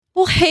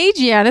Well, hey,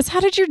 Janice, how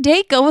did your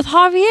date go with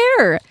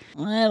Javier?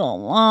 I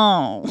don't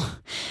know.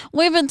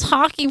 We've been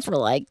talking for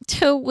like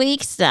 2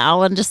 weeks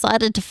now and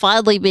decided to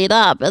finally meet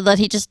up, and then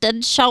he just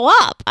didn't show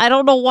up. I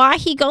don't know why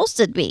he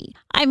ghosted me.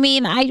 I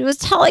mean, I was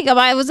telling him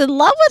I was in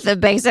love with him,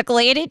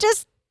 basically, and he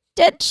just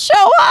didn't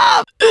show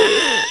up.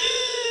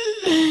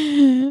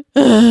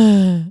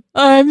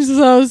 I'm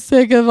so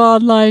sick of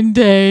online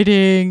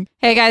dating.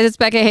 Hey guys, it's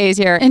Becca Hayes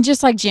here. And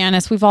just like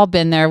Janice, we've all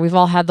been there. We've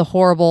all had the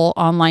horrible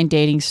online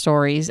dating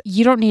stories.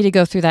 You don't need to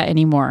go through that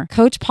anymore.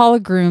 Coach Paula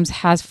Grooms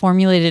has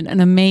formulated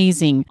an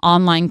amazing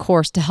online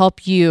course to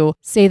help you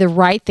say the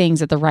right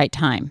things at the right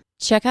time.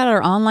 Check out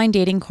our online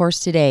dating course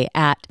today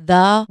at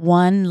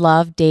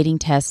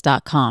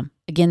theonelovedatingtest.com.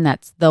 Again,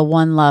 that's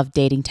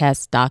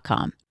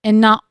theonelovedatingtest.com. And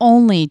not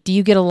only do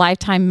you get a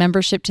lifetime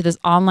membership to this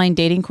online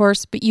dating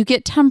course, but you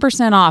get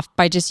 10% off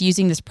by just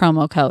using this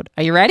promo code.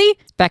 Are you ready?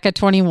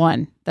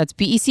 Becca21. That's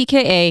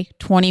BECKA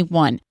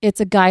 21.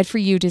 It's a guide for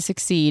you to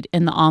succeed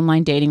in the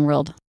online dating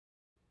world.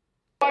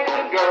 Boys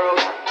and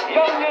girls,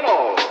 young and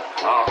old,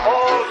 are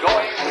all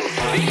going to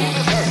see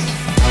the church.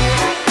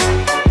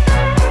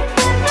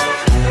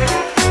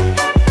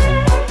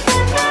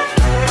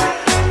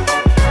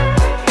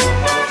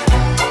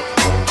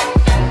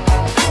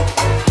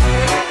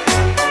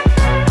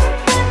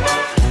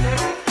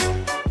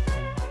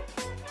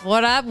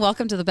 What up?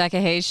 Welcome to the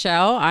Becca Hayes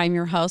Show. I'm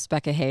your host,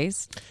 Becca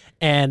Hayes.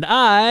 And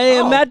I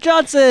am Matt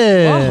Johnson.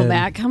 Whoa,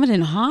 Matt, coming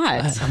in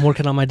hot. I'm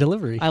working on my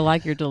delivery. I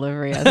like your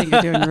delivery. I think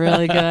you're doing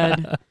really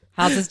good.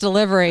 How's this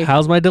delivery?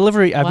 How's my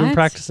delivery? I've been What?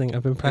 practicing.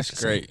 That's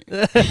great.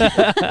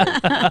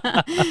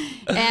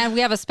 And we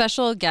have a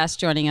special guest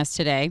joining us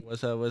today.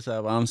 What's up? What's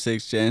up? I'm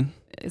 6 Gen.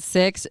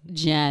 6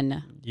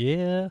 Gen.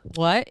 Yeah.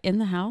 What? In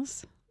the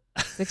house?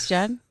 6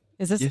 Gen?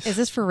 Is this Yes. is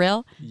this for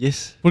real?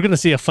 Yes. We're going to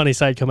see a funny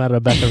side come out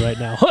of Becca right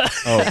now.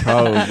 Oh,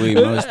 probably.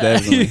 Most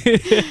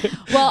definitely.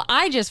 Well,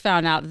 I just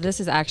found out that this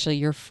is actually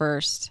your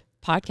first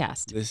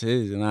podcast. This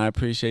is, and I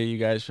appreciate you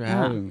guys for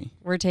having me.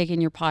 We're taking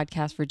your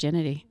podcast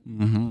virginity.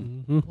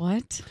 Mm-hmm.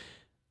 What?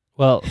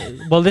 Well,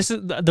 this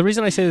is the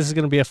reason I say this is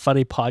going to be a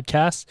funny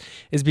podcast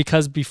is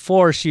because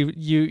before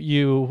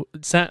you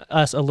sent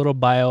us a little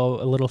bio,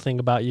 a little thing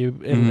about you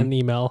in an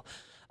email.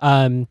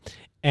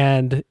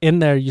 And in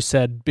there you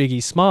said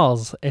Biggie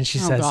Smalls, and she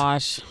says,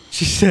 Gosh.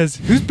 she says,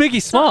 who's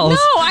Biggie Smalls? No,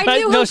 I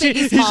knew who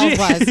Biggie Smalls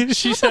was.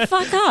 She Shut the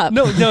fuck up.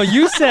 No,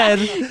 you said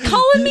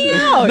Calling me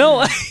out.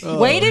 no.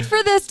 Waited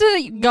for this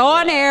to go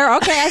on air.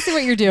 Okay, I see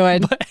what you're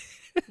doing.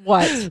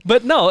 What?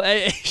 But no,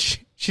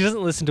 she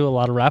doesn't listen to a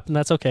lot of rap, and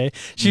that's okay.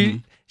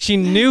 She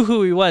knew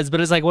who he was,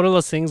 but it's like one of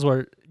those things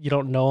where you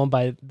don't know them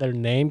by their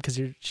name because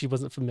she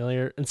wasn't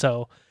familiar, and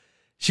so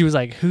she was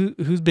like,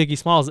 who's Biggie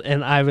Smalls?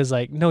 And I was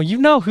like, no, you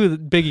know who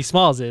Biggie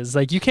Smalls is.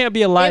 Like, you can't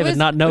be alive and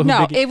not know who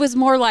Biggie... No, it was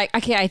more like,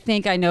 okay, I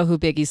think I know who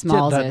Biggie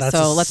Smalls is,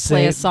 so let's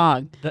play a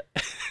song.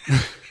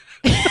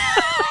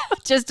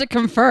 Just to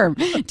confirm,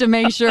 to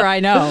make sure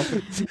I know.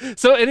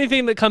 So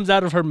anything that comes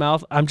out of her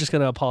mouth, I'm just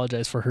going to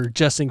apologize for her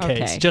just in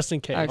case. Okay. Just in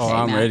case. Okay. Oh,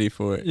 I'm Matt. ready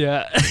for it.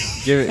 Yeah.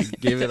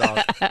 Give it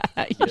off.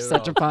 You're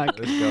such a punk.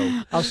 Let's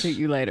go. I'll shoot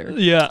you later.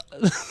 Yeah.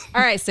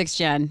 All right, 6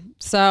 Gen.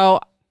 So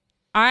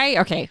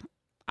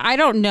I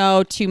don't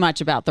know too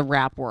much about the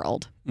rap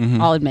world.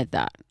 I'll admit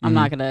that. I'm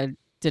not going to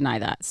deny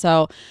that.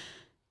 So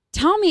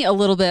tell me a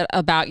little bit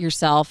about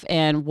yourself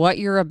and what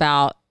you're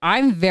about.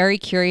 I'm very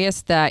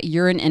curious that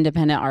you're an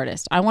independent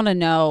artist. I want to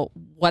know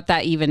what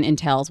that even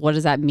entails. What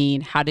does that mean?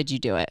 How did you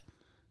do it?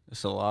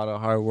 It's a lot of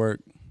hard work.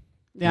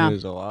 Yeah. It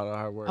is a lot of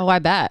hard work. Oh, I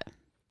bet.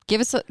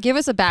 Give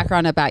us a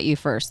background about you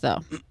first, though.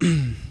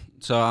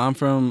 So I'm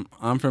from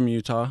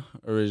Utah,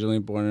 originally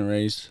born and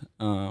raised.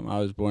 I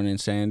was born in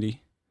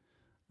Sandy.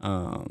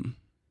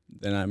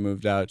 Then I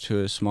moved out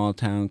to a small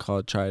town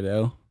called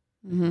Tridell.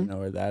 You know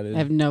where that is? I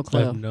have no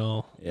clue.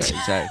 No. Yeah,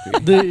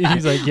 exactly.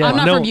 He's like, yeah. I'm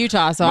not no. from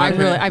Utah, so my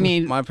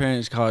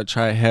parents call it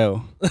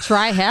Tri-Hell.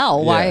 try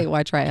hell. Yeah.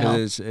 Why try hell?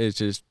 Because it's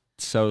just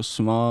so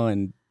small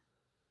and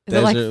Is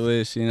it like-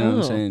 desertless, you know what I'm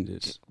Ooh. saying?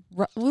 Just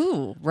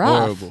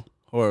Rough.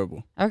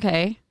 horrible.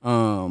 Okay.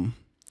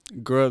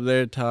 Grew up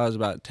there till I was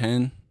about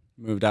 10.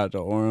 Moved out to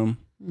Orem.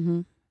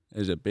 Mm-hmm. It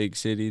was a big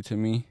city to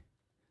me.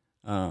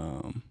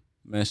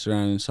 Messed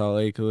around in Salt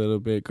Lake a little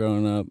bit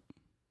growing up.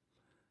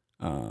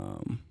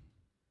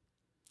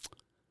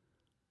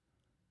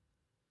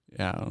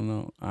 Yeah, I don't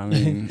know. I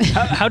mean,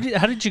 how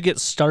did you get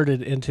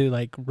started into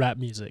like rap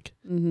music?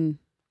 Mm-hmm.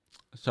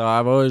 so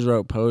I've always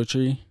wrote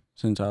poetry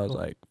since I was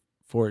like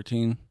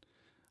 14.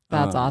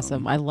 That's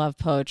awesome. I love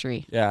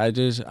poetry. Yeah,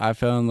 I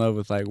fell in love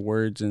with like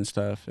words and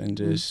stuff and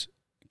just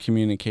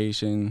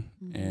communication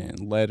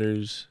and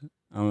letters.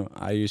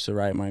 I used to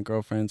write my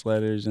girlfriend's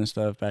letters and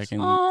stuff back in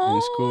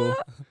school.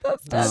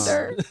 That's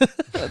tender.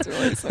 That's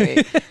really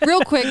sweet. Real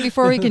quick,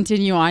 before we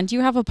continue on, do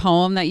you have a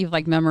poem that you've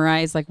like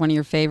memorized, like one of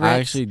your favorites? I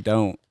actually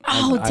don't.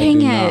 Oh, I dang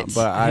do it. not,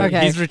 but I,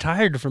 Okay. He's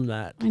retired from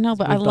that. I know,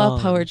 but I Moved love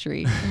on.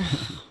 poetry.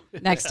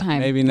 Next time.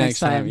 maybe next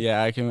time.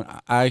 Yeah, I can.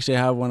 I actually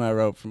have one I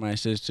wrote for my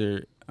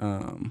sister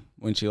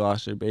when she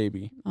lost her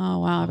baby. Oh,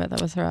 wow. I bet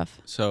that was rough.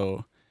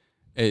 So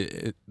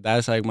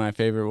that's like my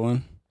favorite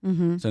one.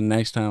 Mm-hmm. So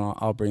next time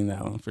I'll bring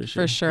that one for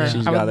sure. For sure.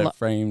 She's I would got it lo-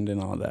 framed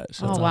and all that.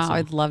 So Oh, wow. awesome.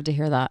 I'd love to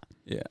hear that.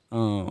 yeah.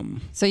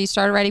 So you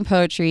started writing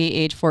poetry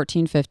age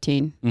 14,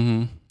 15.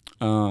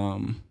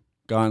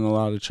 Got in a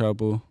lot of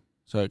trouble,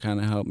 so it kind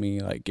of helped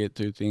me like get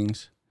through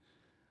things.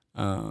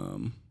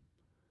 The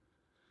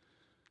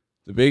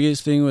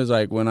biggest thing was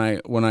like when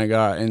I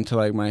got into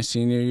like my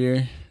senior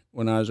year,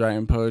 when I was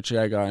writing poetry,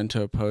 I got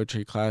into a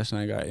poetry class and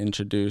I got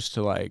introduced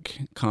to like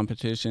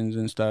competitions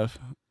and stuff,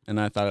 and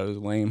I thought it was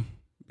lame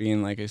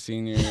being like a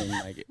senior and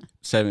like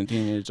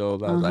 17 years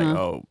old. I was like,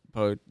 oh,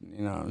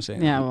 you know what I'm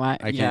saying? Yeah, why?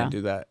 I can't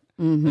do that.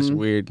 Mm-hmm. It's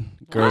weird.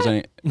 Girls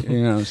ain't,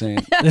 you know what I'm saying?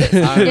 It's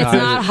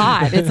not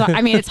hot. It's not,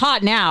 I mean, it's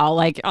hot now.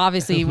 Like,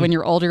 obviously, when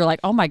you're older, you're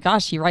like, oh my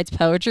gosh, he writes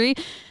poetry.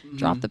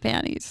 Drop the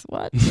panties.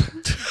 What?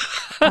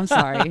 I'm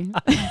sorry.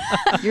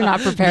 You're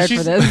not prepared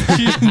for this.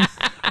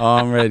 Oh,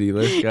 I'm ready.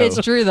 Let's go.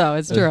 It's true, though.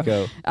 It's true.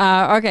 Let's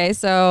go. Okay,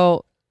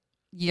 so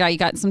you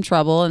got in some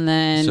trouble, and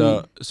then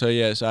So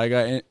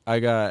I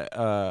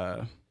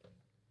got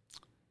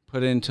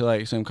put into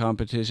like some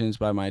competitions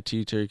by my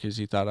teacher because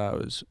he thought I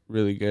was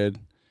really good,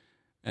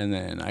 and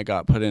then I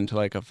got put into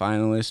like a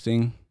finalist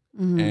thing,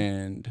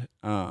 and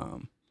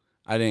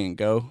I didn't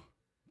go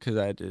because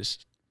I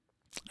just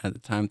at the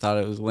time thought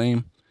it was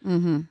lame.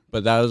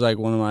 But that was like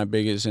one of my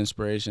biggest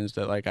inspirations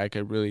that like I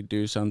could really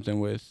do something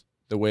with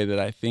the way that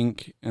I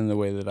think and the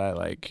way that I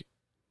like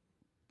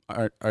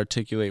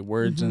articulate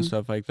words and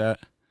stuff like that.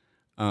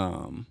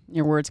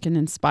 your words can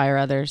inspire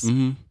others. That's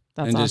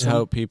and awesome. just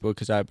help people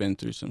because I've been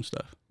through some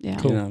stuff. Yeah,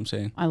 You know what I'm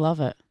saying? I love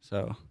it.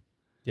 So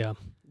Yeah.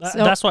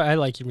 So- That's why I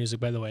like your music,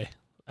 by the way.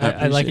 I like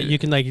it. appreciate You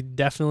can like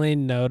definitely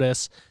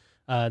notice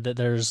that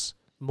there's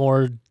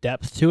more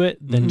depth to it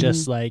than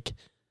just like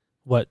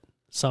what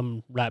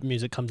some rap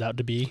music comes out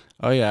to be.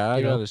 Oh yeah, I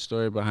You got know? a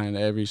story behind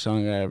every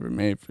song I ever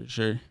made for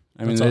sure.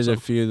 I mean, That's there's awesome.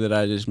 a few that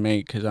I just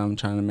make because I'm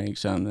trying to make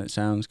something that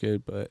sounds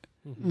good, but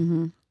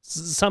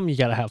Some you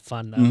gotta have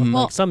fun though. Mhm.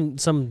 Well- Like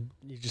some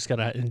you just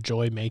gotta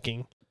enjoy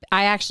making.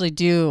 I actually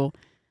do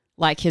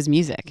like his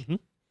music.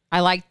 I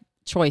like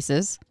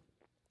Choices.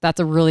 That's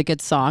a really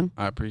good song.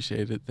 I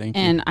appreciate it. Thank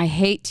you. And I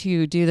hate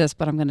to do this,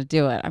 but I'm going to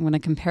do it. I'm going to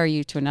compare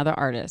you to another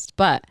artist.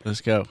 But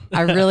Let's go.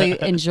 I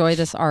really enjoy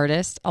this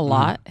artist a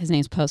lot. His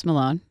name's Post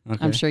Malone.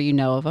 Okay. I'm sure you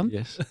know of him.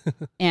 Yes.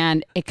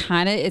 And it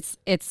kind of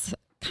it's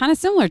kind of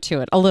similar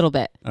to it a little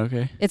bit.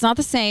 Okay. It's not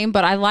the same,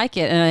 but I like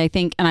it,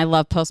 and I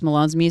love Post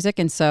Malone's music,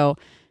 and so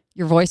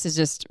your voice is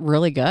just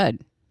really good.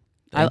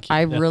 Thank you.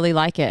 I really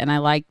like it, and I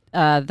like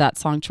that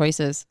song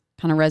Choices.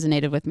 Kind of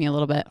resonated with me a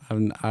little bit.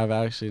 I've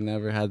actually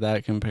never had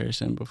that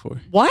comparison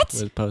before What?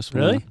 with Post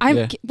Really? Malone.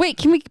 Yeah. Wait,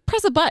 can we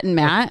press a button,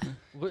 Matt?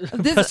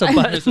 Press a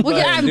button. Well,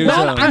 yeah, I'm Do blown,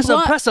 something. I'm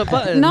blown- Press a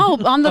button. No,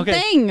 on the Okay.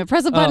 thing.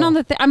 Press a button Oh. on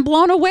the thing. I'm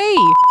blown away.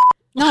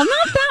 No, not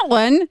that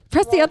one.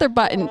 Press the other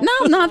button.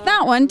 No, not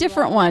that one.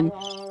 Different one.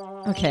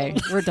 Okay,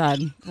 we're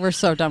done. We're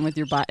so done with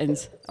your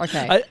buttons.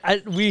 Okay.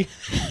 We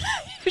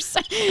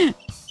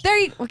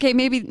Okay,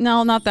 maybe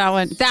no, not that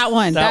one. That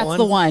one. That That's one?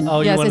 the one. Oh,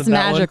 you yes, wanted it's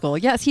that one? magical.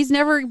 Yes, he's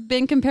never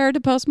been compared to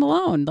Post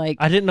Malone. Like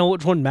I didn't know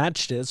which one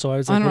matched it, so I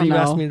was I like, "What don't are you know.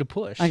 asking me to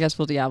push?" I guess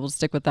we'll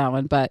stick with that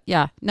one. But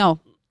yeah, no,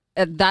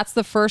 that's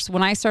the first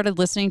when I started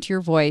listening to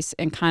your voice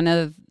and kind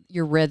of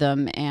your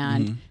rhythm,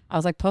 and I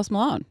was like Post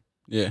Malone,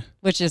 Yeah.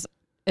 which is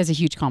a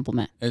huge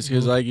compliment. It's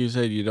because, like you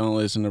said, you don't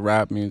listen to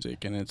rap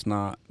music, and it's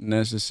not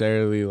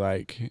necessarily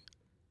like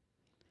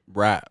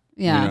rap.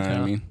 Yeah. You know what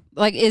I mean?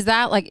 Like, is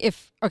that like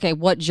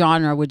what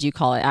genre would you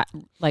call it?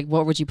 Like,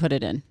 what would you put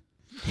it in?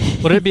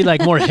 Would it be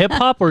like more hip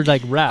hop or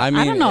like rap? I mean,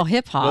 I don't know,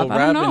 hip hop. Well,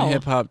 I rap don't know. and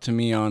hip hop to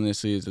me,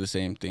 honestly, is the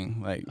same thing.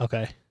 Like,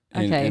 Okay.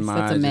 Okay, in so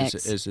my it's a eyes,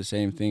 mix. it's the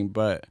same thing.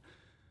 But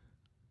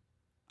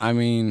I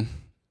mean,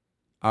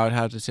 I would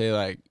have to say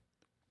like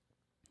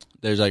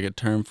there's like a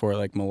term for it,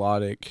 like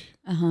melodic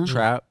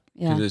trap.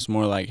 Yeah. Because it's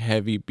more like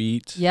heavy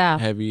beats, Yeah,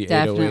 heavy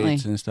definitely.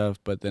 808s and stuff,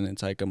 but then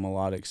it's like a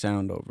melodic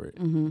sound over it.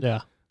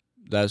 Yeah.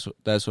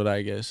 That's what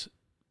I guess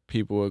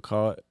people would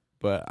call it.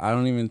 But I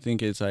don't even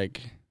think it's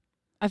like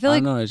I I feel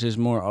like don't know. It's just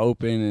more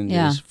open and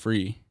Yeah. just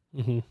free.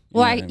 Mm-hmm. well, know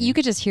what I you mean?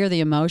 could just hear the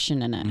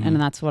emotion in it, Mhm.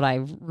 and that's what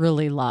I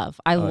really love.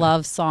 I Oh, yeah.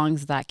 love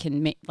songs that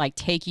can like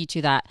take you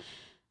to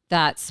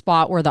that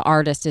spot where the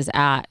artist is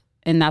at,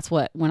 and that's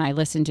what when I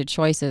listen to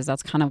Choices,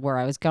 that's kind of where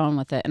I was going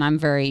with it. And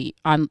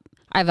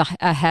I have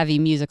a heavy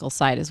musical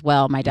side as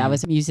well. My dad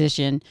was a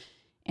musician,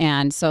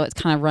 and so it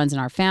kind of runs in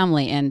our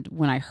family. And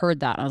when I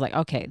heard that, I was like,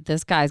 okay,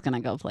 this guy's gonna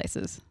go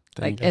places.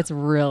 Thank Like you. it's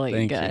really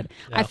Thank you. good.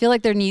 Yeah. I feel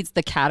like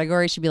the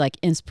category should be like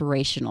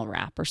inspirational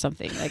rap or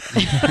something. Like,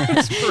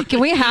 can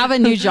we have a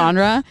new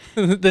genre?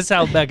 This is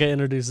how Becca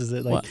introduces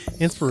it, like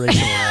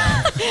inspirational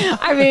rap.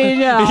 I mean,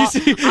 You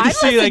see,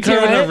 listen like to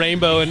her in it. a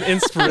rainbow and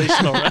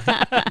inspirational rap.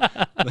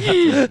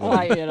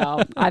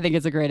 Well, I think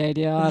it's a great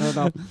idea. I don't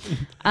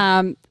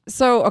know.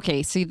 So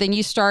then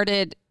you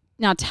started.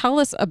 Now tell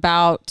us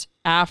about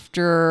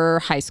after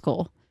high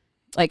school.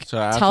 Like, So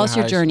after tell us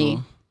your high journey.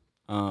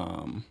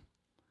 school,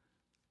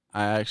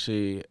 I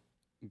actually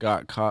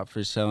got caught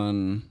for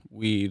selling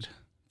weed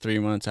 3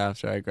 months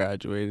after I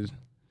graduated.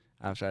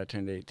 After I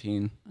turned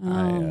 18,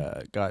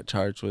 I got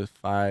charged with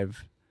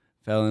 5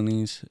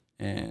 felonies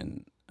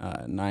and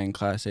 9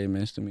 Class A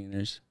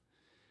misdemeanors.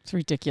 It's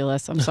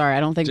ridiculous. I'm sorry. I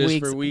don't think Just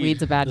for weed.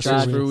 weed's a bad This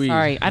drug. is for weed.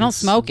 Sorry. I don't It's-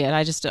 smoke it.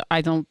 I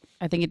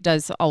think it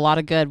does a lot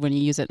of good when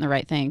you use it in the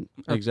right thing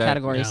or Exactly.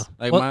 categories. Yeah.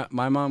 Like Well-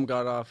 my mom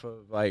got off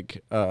of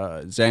like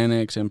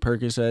Xanax and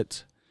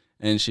Percocets,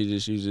 and she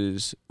just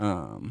uses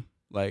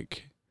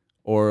like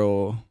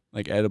oral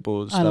like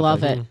edibles. I stuff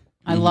love like it.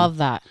 I love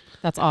that.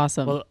 That's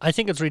awesome. Well, I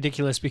think it's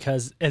ridiculous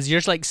because as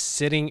you're like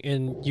sitting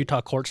in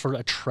Utah courts for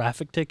a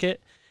traffic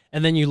ticket,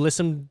 and then you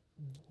listen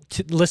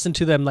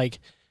to them like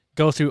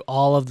go through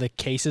all of the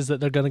cases that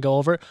they're going to go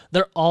over,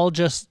 they're all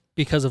just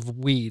because of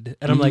weed.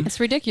 And I'm like, it's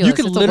ridiculous. you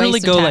could It's a literally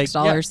waste go of like, tax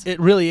dollars. it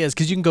really is,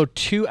 because you can go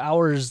 2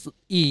 hours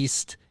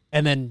east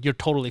and then you're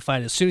totally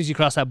fine. As soon as you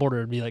cross that border,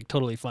 it'd be like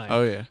totally fine.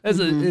 Oh yeah.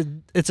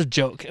 It's a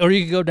joke. Or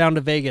you could go down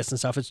to Vegas and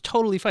stuff. It's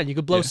totally fine. You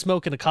could blow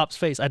smoke in a cop's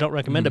face. I don't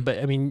recommend it, but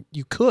I mean,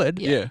 you could.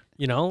 Yeah.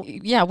 You know?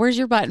 Yeah, where's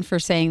your button for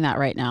saying that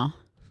right now?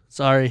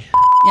 Sorry.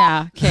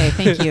 Yeah. Okay.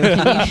 Thank you.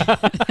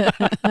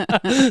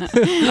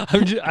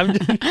 I'm just,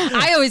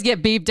 I always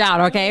get beeped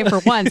out. Okay. For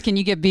once, can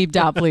you get beeped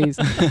out, please?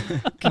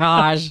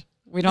 Gosh,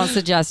 we don't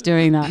suggest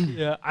doing that.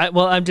 yeah.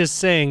 I'm just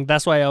saying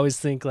that's why I always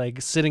think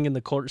like sitting in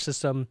the court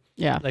system,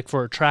 Yeah. like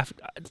for a traffic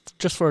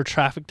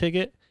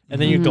ticket,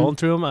 and then you're going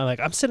through them. I'm like,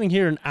 I'm sitting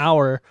here an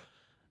hour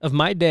of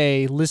my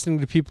day listening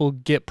to people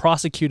get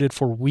prosecuted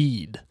for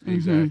weed.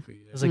 Exactly.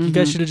 It's like you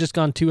guys should have just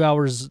gone 2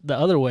 hours the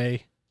other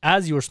way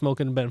as you were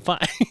smoking and been fine.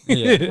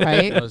 Yeah.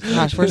 Right? Most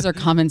Gosh, where's their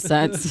common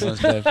sense?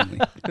 Most definitely.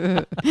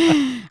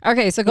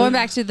 Okay, so going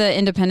back to the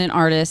independent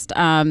artist,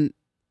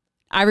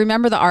 I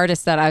remember the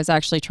artist that I was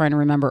actually trying to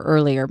remember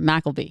earlier,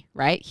 Maccleby,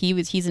 right?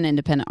 He's an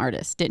independent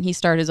artist. Didn't he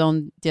start his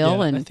own deal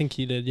Yeah, I and think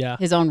he did. Yeah.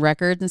 his own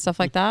records and stuff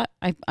like that?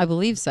 I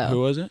believe so.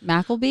 Who was it?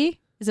 Maccleby?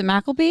 Is it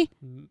Maccleby?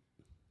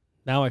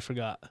 Now I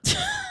forgot.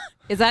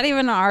 Is that even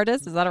an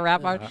artist? Is that a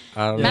rap artist?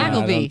 I don't know. I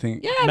Maccleby. don't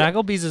think. Yeah,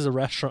 Maggleby's is a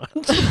restaurant. Are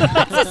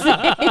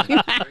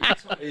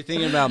you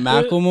thinking about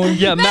Macklemore?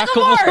 yeah,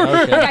 Macklemore.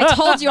 Macklemore. Look, I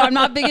told you I'm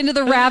not big into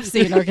the rap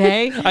scene,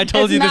 okay? I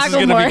told It's you this was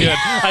gonna Macklemore. be good.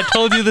 I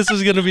told you this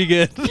was gonna be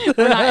good.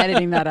 We're not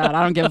editing that out.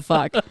 I don't give a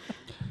fuck.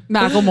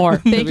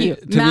 Macklemore. Thank you.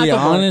 To be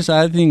honest,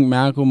 I think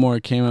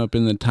Macklemore came up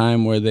in the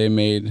time where they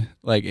made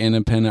like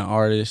independent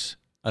artists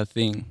a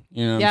thing.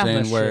 You know what Yeah. I'm saying?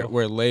 That's Where true.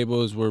 where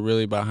labels were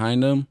really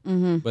behind them,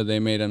 Mm-hmm. but they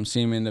made them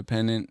seem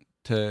independent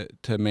to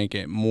make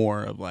it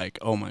more of like,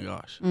 oh my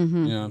gosh,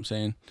 Mm-hmm. you know what I'm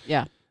saying?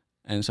 Yeah.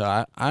 And so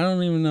I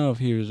don't even know if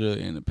he was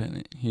really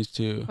independent. He's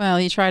too. Well,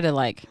 he tried to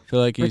like I feel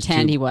like he's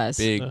pretend too he was.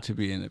 big to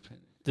be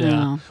independent.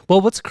 Yeah.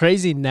 Well, what's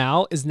crazy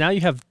now is now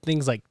you have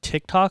things like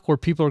TikTok where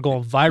people are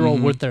going viral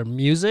Mhm. with their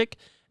music.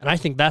 And I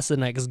think that's the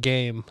next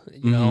game,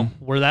 you know,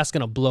 where that's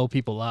going to blow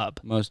people up.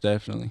 Most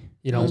definitely.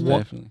 You know, Most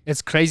definitely.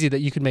 it's crazy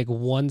that you could make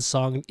one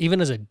song, even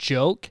as a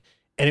joke,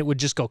 and it would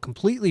just go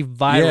completely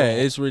viral. Yeah,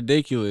 it's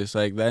ridiculous.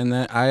 Like that, and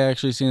that I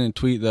actually seen a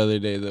tweet the other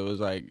day that was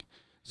like,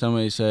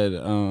 somebody said,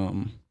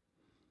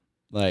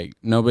 like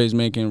nobody's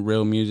making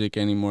real music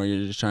anymore.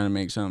 You're just trying to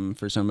make something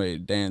for somebody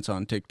to dance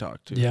on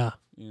TikTok to. Yeah.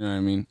 You know what I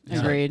mean? It's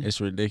like- Agreed. it's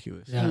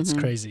ridiculous. Yeah, it's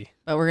crazy.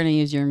 But we're gonna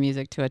use your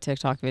music to a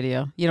TikTok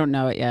video. You don't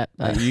know it yet,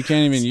 but Like, you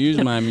can't even use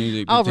my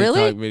music to Oh, TikTok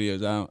really? videos.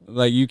 I don't,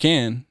 like you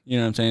can, you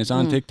know what I'm saying? It's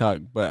on TikTok,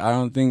 but I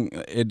don't think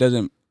it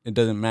doesn't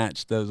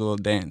match those little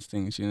dance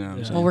things, you know what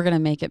I'm saying? well, we're gonna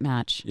make it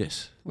match.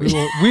 Yes.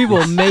 We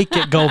will make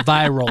it go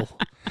viral.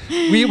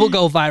 We will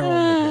go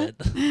viral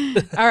with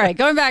it. All right,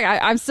 going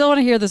back, I still want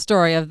to hear the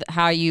story of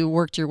how you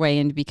worked your way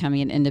into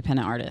becoming an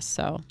independent artist.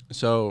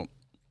 So,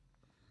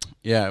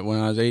 Yeah, when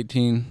I was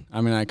 18,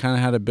 I mean, I kind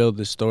of had to build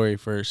this story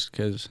first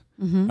because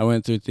I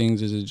went through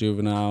things as a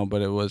juvenile,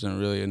 but it wasn't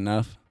really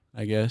enough,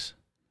 I guess,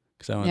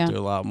 because I went Yeah. through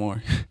a lot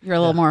more. you're a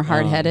little more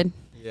hard-headed.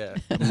 Yeah,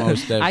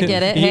 most definitely. I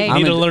get it. You Hey,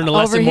 need to learn a over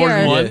lesson more than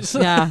here. once.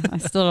 Yeah, I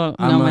still don't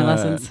know my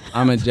lessons.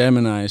 I'm a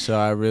Gemini, so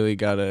I really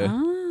gotta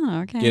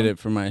Oh, okay. get it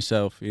for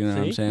myself. You know what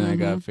I'm See? saying? I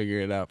gotta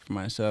figure it out for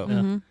myself.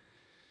 Mm-hmm.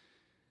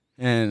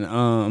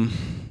 And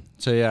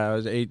so yeah, I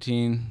was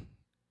 18,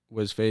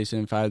 was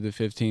facing 5 to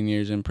 15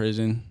 years in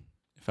prison.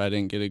 If I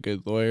didn't get a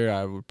good lawyer,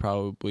 I would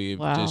probably have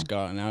Wow. just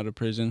gotten out of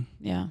prison.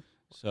 Yeah.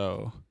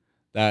 So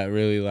that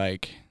really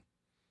like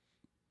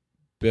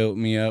built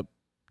me up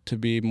to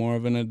be more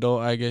of an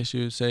adult, I guess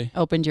you would say.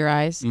 Opened your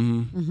eyes.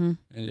 Mm-hmm. Mm-hmm.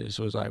 And it just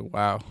was like,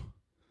 wow,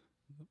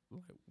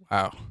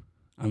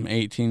 I'm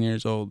 18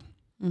 years old.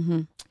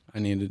 Mm-hmm. I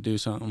need to do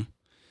something.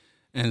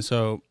 And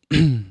so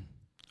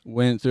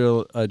went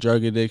through a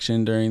drug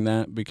addiction during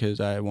that because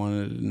I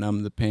wanted to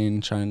numb the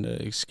pain, trying to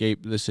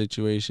escape the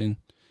situation.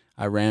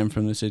 I ran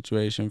from the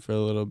situation for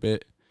a little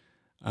bit.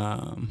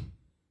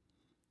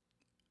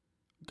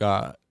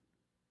 Got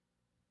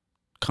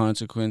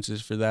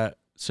consequences for that,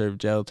 served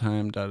jail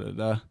time,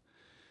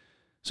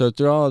 So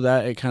through all of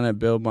that, it kind of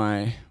built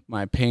my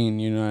pain,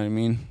 you know what I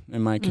mean?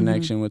 And my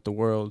connection with the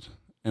world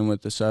and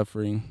with the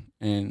suffering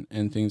and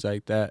things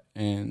like that.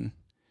 And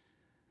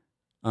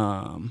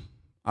I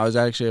was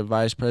actually a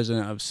vice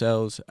president of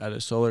sales at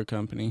a solar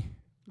company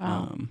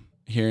Wow.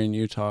 here in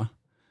Utah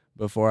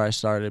before I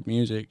started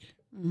music.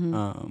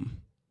 Mm-hmm.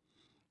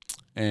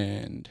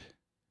 And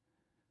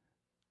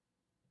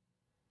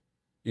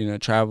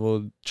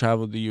traveled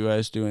the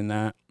U.S. doing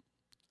that.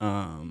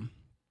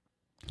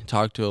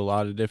 Talked to a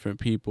lot of different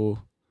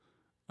people.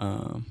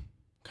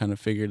 Kind of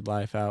figured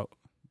life out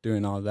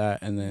doing all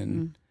that, and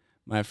then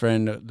my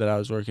friend that I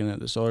was working at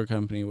the solar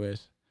company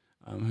with,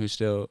 who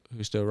still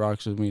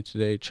rocks with me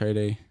today,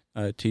 Trey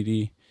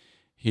TD.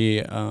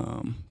 He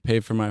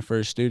paid for my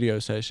first studio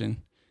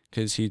session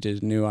because he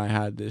just knew I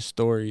had this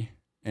story.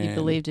 And He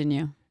believed in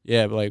you.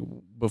 yeah, but like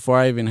before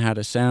I even had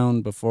a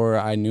sound, before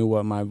I knew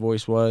what my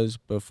voice was,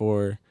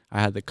 before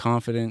I had the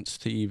confidence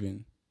to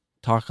even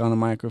talk on a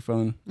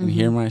microphone and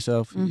hear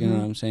myself, you know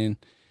what I'm saying?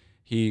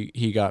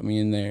 He got me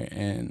in there,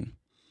 and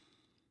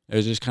it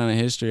was just kind of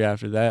history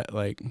after that.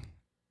 Like,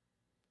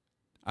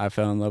 I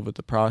fell in love with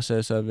the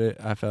process of it.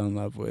 I fell in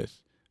love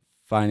with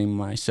finding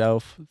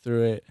myself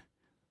through it.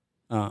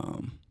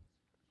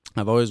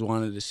 I've always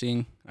wanted to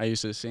sing. I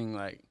used to sing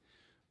like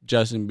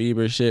Justin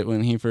Bieber shit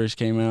when he first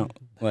came out,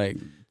 like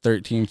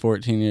 13,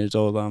 14 years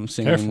old. I'm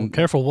singing.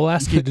 Careful. We'll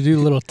ask you to do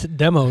a little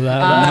demo of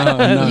that.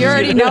 No, You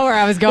already know where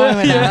I was going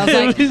with that.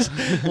 I was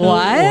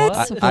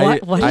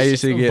like, what? I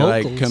used to get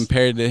like Vocals.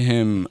 compared to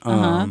him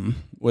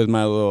with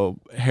my little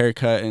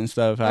haircut and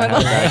stuff I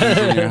had back in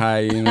junior high,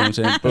 you know what I'm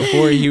saying?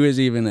 Before he was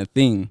even a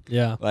thing.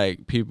 Yeah.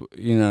 Like, people,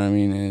 you know what I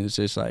mean? And it's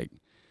just like,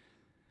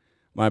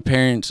 my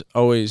parents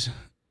always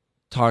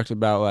talked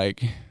about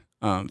like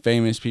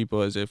famous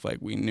people as if like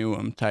we knew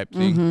them type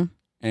thing.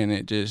 And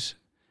it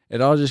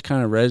all just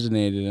kind of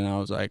resonated, and I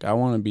was like, I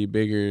want to be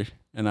bigger,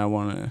 and I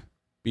want to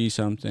be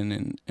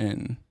something,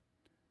 and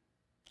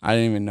I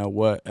didn't even know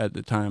what at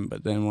the time,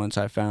 but then once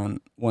my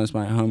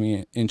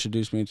homie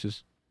introduced me to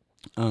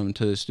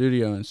the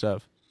studio and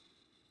stuff,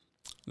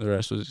 the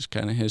rest was just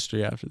kind of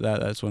history after that.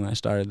 That's when I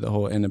started the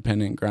whole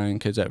independent grind,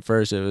 because at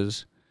first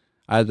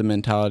I had the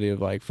mentality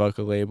of like, fuck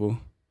a label.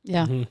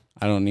 Yeah.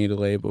 I don't need a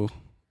label.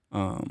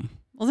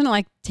 Wasn't it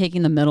like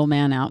taking the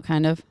middleman out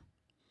kind of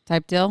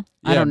type deal?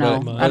 I Yeah, don't know.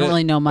 but I don't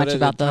really know much but at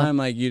about the time,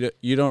 like, you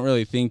don't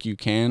really think you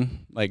can.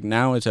 Like,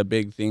 now it's a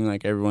big thing.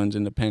 Like, everyone's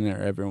independent,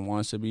 or everyone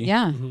wants to be.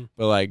 Yeah.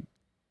 But like,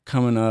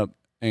 coming up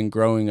and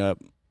growing up,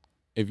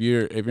 if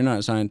you're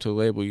not signed to a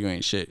label, you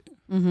ain't shit.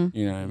 You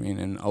know what I mean?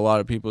 And a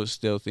lot of people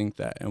still think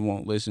that and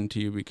won't listen to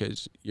you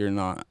because you're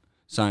not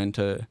signed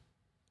to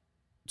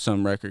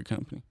some record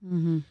company.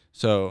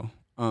 So,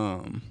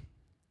 but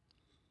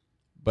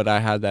I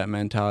had that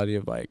mentality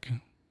of like,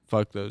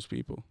 fuck those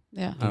people.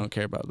 Yeah. I don't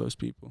care about those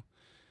people.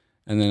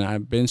 And then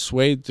I've been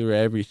swayed through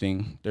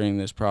everything during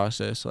this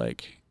process,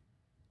 like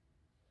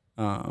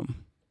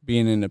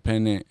being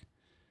independent.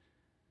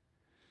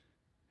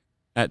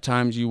 At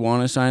times you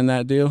want to sign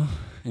that deal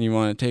and you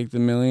want to take the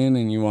 $1 million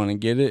and you want to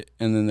get it.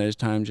 And then there's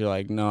times you're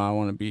like, no, I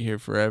want to be here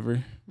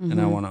forever and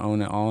I want to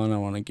own it all and I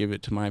want to give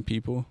it to my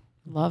people.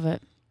 Love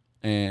it.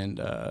 And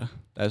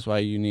that's why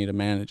you need a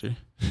manager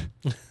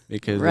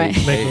because Right.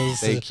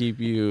 they keep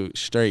you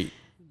straight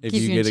if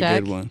Keep you you in get a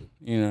check. good one.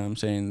 You know what I'm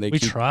saying? We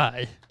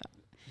try.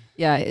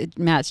 Yeah.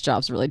 Matt's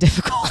job's really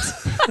difficult.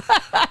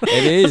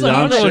 It is. I I'm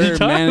don't know what sure you're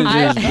talking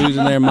managers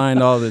losing their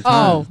mind all the time.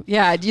 Oh,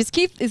 yeah. Just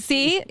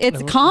see,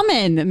 it's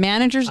common.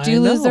 Managers I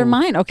do lose their know.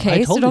 mind. I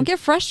Okay. So told don't you. get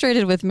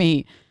frustrated with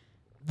me.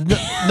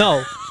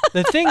 No.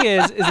 The thing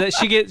is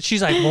that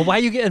she's like, well, why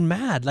are you getting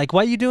mad? Like,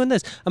 why are you doing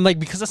this? I'm like,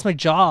 because that's my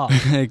job.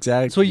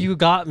 Exactly. That's what you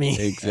got me.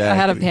 Exactly. I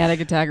had a panic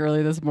attack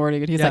early this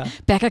morning and he's Yeah.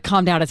 like, Becca,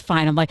 calm down. It's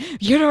fine. I'm like,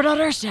 you don't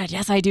understand.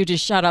 Yes, I do.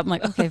 Just shut up. I'm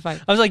like, okay,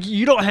 fine. I was like,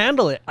 you don't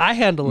handle it. I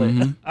handle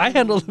it. I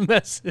handle the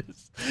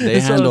messes. They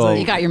And so I was handle- like,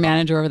 You got your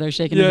manager over there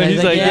shaking yeah, his head.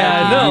 he's like,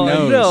 yeah, I know. He I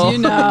knows. know. You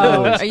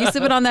know. Are you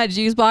sipping on that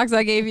juice box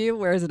I gave you?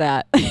 Where is it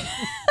at?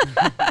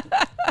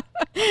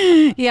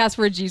 He asked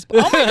for a juice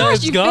box. Oh my gosh,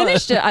 It's you gone.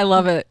 finished it. I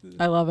love it.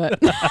 I love it.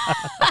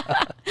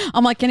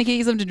 I'm like, can I get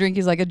you something to drink?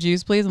 He's like, a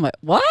juice, please. I'm like,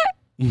 what?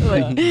 I'm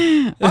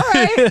like, all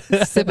right.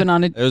 Sipping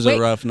on it. It was a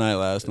rough night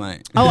last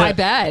night. Oh, I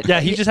bet. Yeah,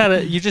 you just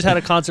had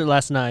a concert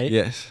last night.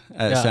 Yes,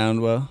 at Yeah.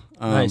 Soundwell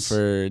Nice.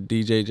 for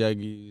DJ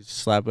Juggy's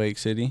Slap Lake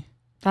City.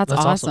 That's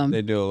That's awesome. awesome.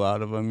 They do a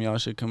lot of them. Y'all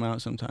should come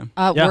out sometime.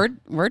 Yeah.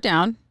 We're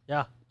down.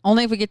 Yeah.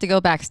 Only if we get to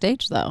go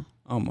backstage, though.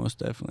 Oh, most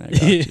definitely.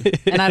 I got you.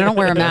 And I don't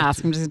wear a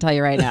mask. I'm just gonna tell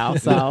you right now.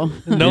 So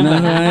No You know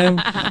who man.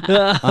 I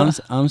am?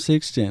 I'm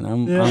 6'10".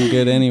 I'm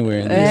good anywhere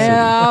in this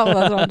yeah,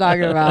 that's what I'm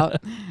talking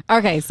about.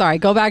 Okay, sorry.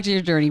 Go back to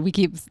your journey. We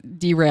keep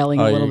derailing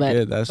Oh, a little you're bit,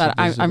 good. That's but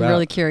what this is I'm about.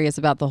 really curious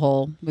about the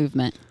whole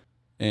movement.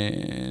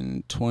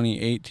 In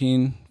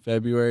 2018,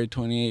 February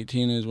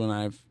 2018 is when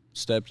I've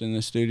stepped in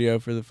the studio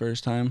for the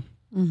first time.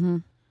 Mm-hmm.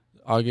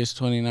 August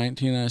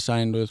 2019, I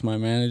signed with my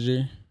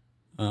manager.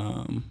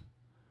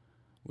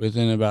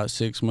 Within about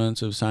 6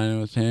 months of signing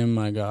with him,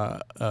 I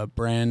got a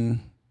brand,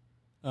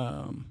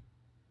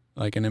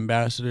 like an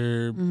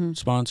ambassador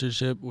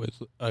sponsorship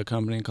with a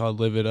company called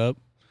Live It Up.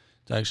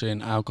 It's actually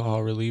an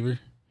alcohol reliever.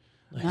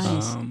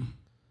 Nice.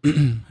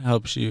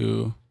 Helps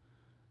you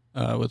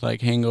with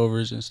like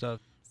hangovers and stuff.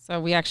 So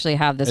we actually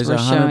have this. It's We're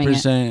showing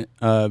it.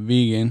 100%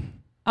 vegan.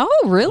 Oh,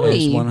 It's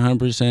really?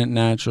 100%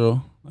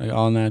 natural, like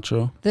all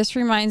natural, This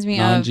reminds me of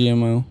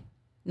non-GMO.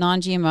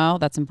 non-GMO.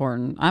 That's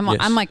important. Yes.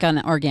 I'm like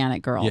an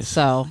organic girl. Yes.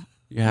 So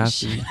You have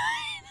to.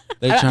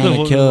 They're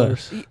trying to kill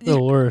us.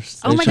 The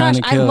worst. Oh They're my trying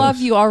gosh, to I kill love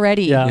us. you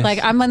already. Yeah.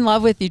 Like I'm in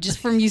love with you just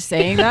from you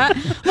saying that.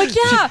 I'm like,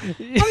 yeah,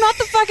 I'm not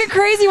the fucking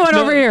crazy one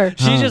over here.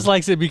 She just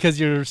likes it because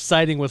you're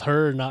siding with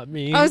her, not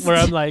me. I was- Where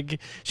I'm like,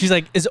 she's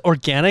like, is it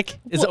organic?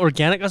 Is it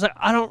organic? I was like,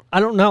 I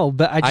don't know,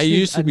 but I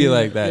used to be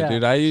like that, yeah.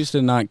 dude. I used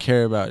to not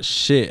care about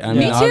shit. I Me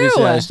mean,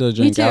 obviously, too. I still Me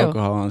drink too.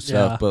 alcohol and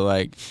stuff, Yeah. but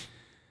like,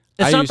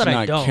 It's I not used that to I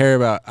not don't. care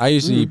about. I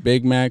used to eat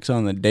Big Macs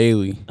on the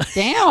daily.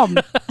 Damn.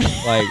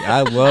 Like,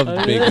 I love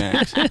Big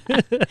Macs.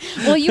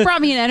 Well, you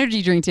brought me an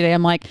energy drink today.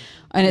 I'm like,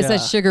 and it Yeah.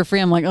 says sugar free.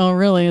 I'm like, oh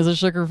really? Is it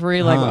sugar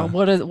free? Like, Huh.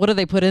 what do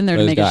they put in there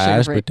But to it's make it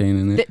got sugar free?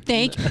 aspartame in it.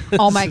 Thank.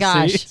 Oh my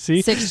gosh.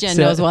 See? 6 Gen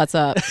So- knows what's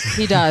up.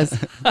 He does.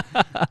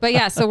 But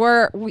yeah,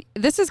 so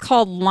this is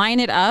called Line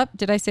It Up.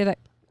 Did I say that?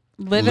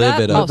 Live It Live Up.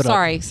 It Oh, Up.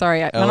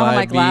 sorry. I don't have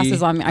my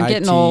glasses on me. I'm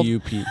getting old.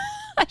 LIVITUP.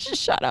 I should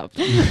shut up.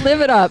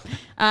 Live It Up.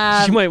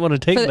 She might want to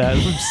take for the- that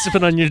from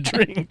sipping on your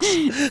drinks.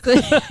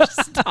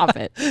 Stop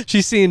it.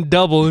 She's seeing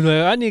double. And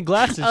like, I need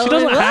glasses. Oh, She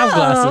doesn't have wow.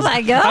 glasses. Oh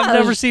my gosh. I've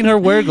never seen her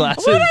wear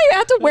glasses. Why do I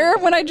have to wear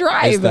it when I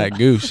drive? It's that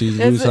goose. She's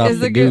Is- loose off is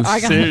the the goo- goose. I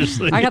got,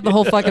 Seriously. I got the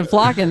whole fucking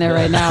flock in there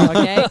right now.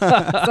 Okay,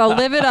 so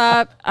Live It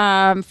Up.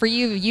 For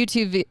you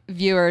YouTube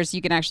viewers,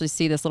 you can actually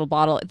see this little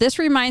bottle. This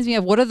reminds me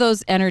of what are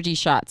those energy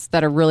shots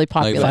that are really Like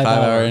popular? the 5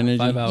 hour energy.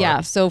 5 hour.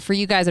 Yeah. So for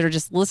you guys that are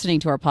just listening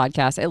to our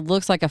podcast, it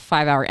looks like a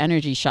 5-hour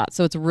energy shot.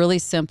 So it's really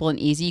simple and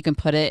easy. You can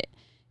put it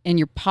in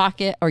your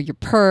pocket or your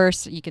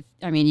purse. You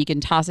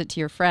can toss it to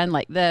your friend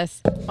like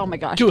this. Oh my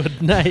gosh.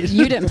 Good night.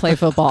 You didn't play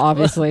football,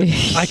 obviously.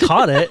 I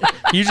caught it.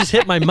 You just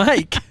hit my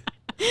mic.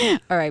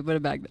 All right, put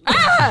it back.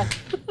 Ah!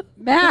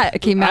 Matt.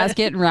 Okay, Matt's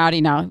getting rowdy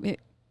now.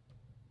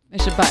 I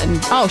should button.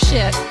 Oh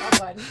shit.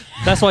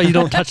 That's why you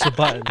don't touch the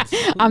buttons.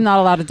 I'm not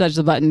allowed to touch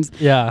the buttons.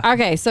 Yeah.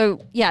 Okay,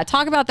 so yeah,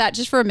 talk about that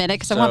just for a minute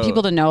because I want So-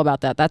 people to know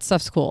about that. That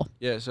stuff's cool.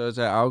 Yeah, so it's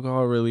an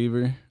alcohol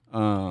reliever,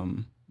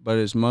 but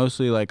it's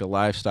mostly like a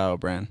lifestyle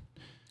brand.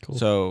 Cool.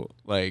 So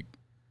like,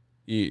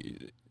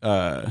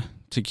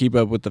 to keep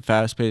up with the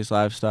fast-paced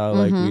lifestyle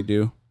like Mm-hmm. we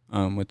do,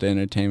 with the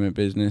entertainment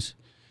business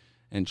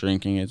and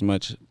drinking as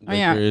much liquor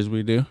yeah. as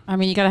we do. I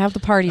mean, you got to have the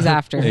parties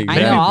after. I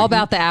Exactly. know all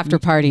about the after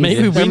parties.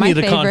 Maybe They're we my need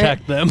to favorite.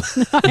 contact them.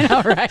 I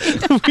know, right?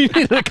 We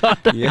need to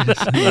contact Yes,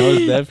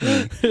 most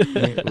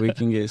definitely. We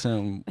can get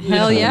some.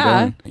 Hell something yeah.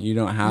 done. You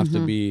don't have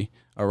to be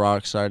a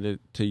rock star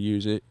to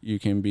use it. You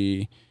can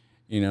be,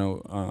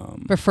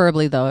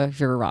 Preferably though, if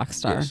you're a rock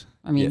star. Yes.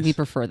 I mean, Yes. we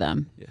prefer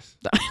them. yes.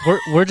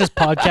 We're just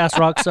podcast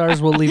rock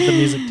stars. We'll leave the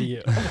music to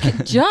you.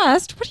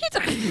 Just what are you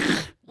talking?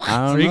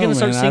 I don't Are you know, gonna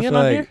start man. I singing feel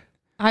on like- here?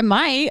 I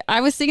might.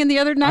 I was singing the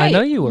other night.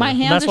 know you were. My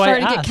hands That's are why I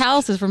starting to get asked.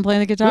 calluses from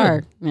playing the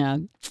guitar. Yeah.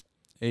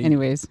 Hey,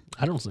 Anyways,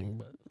 I don't sing,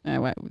 but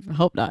I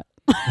hope not.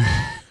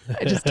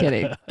 Just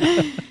kidding.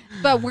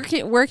 But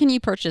where can you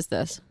purchase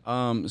this?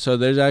 So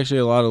there's actually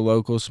a lot of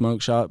local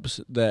smoke shops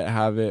that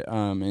have it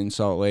in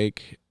Salt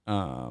Lake.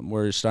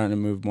 We're starting to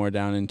move more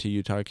down into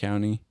Utah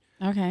County.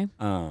 Okay.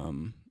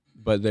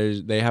 But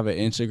they have an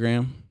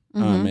Instagram.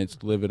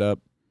 It's Live It Up,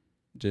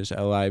 just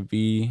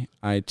LIVITUP.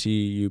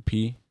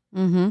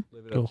 Mm-hmm.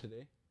 Live it Cool. up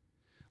today.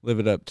 Live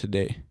it up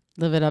today.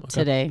 Live it up Okay.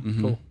 today.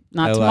 Mhm. Cool.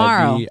 Not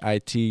tomorrow.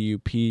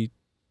 LIVITUP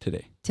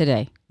today.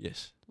 Today.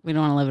 Yes. We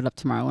don't want to live it up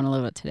tomorrow. We want to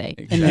live it today.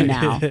 In the Exactly.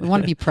 now. We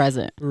want to be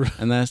present.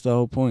 And that's the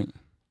whole point.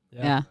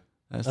 Yeah.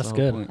 That's That's the whole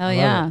good. point. Hell Love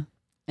yeah.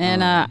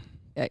 And Um,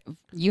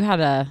 you had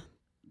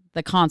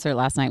the concert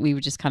last night. We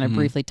just kind of Mhm.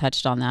 briefly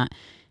touched on that.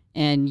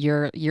 And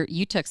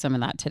you took some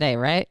of that today,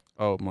 right?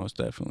 Oh, most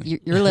definitely.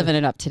 You're living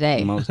it up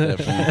today. Most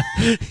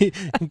definitely.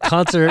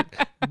 Concert,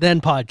 then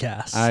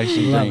podcast. I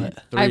actually Love drank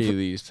it. 3 I- of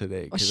these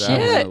today because I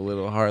shit. went a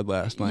little hard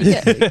last night.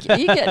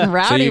 You getting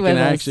rowdy So you with can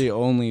us. actually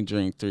only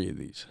drink 3 of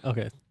these.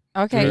 Okay.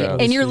 Okay. Yeah.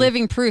 And you're Obviously.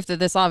 living proof that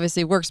this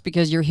obviously works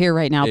because you're here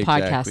right now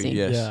podcasting.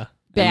 Yes. Yeah. And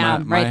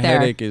Bam, my right there.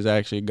 headache is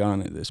actually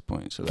gone at this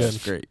point, so that's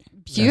Good. great.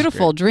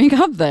 Beautiful. Drink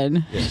up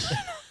then. Yes.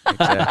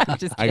 Exactly.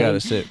 Just I got kidding. a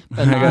sip. But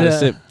I not. got Yeah. a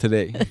sip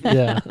today.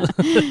 Yeah.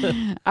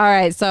 All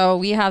right. So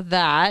we have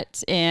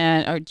that.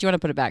 And do you want to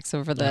put it back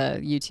so for the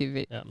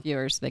YouTube Yeah.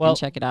 viewers, they Well, can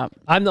check it out?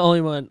 I'm the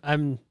only one.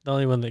 I'm the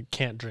only one that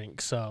can't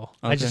drink. So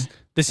I Okay. just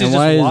this And is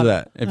why just is water.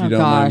 that? If Oh, you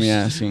don't mind me gosh.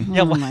 asking.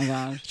 Yeah, Oh why- my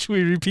gosh. Should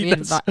we repeat We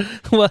this?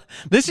 invite- Well,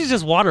 this is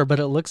just water, but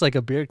it looks like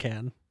a beer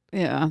can.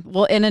 Yeah.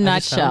 Well, in a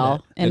just found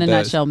nutshell, it. in It a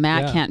does. nutshell,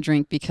 Matt Yeah. can't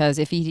drink because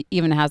if he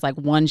even has like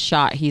one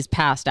shot, he's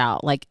passed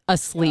out, like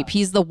asleep.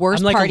 He's the worst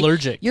I'm like party.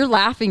 allergic. You're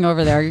laughing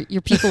over there.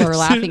 Your people are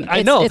laughing.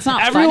 I know. It's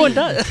not Everyone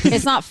funny. does.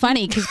 It's not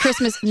funny because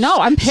Christmas. No,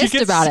 I'm pissed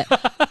gets- about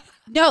it.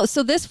 No,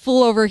 so this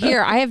fool over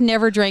here, I have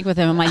never drank with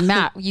him. I'm like,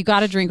 Matt, you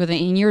got to drink with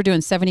him. And you were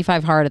doing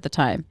 75 hard at the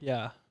time.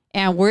 Yeah.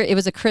 And it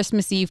was a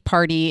Christmas Eve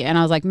party. And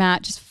I was like,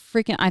 Matt, just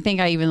freaking, I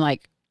think I even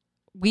like,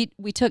 we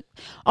took,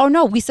 oh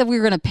no, we said we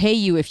were going to pay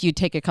you if you'd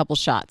take a couple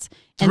shots.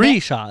 And 3 then-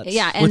 shots.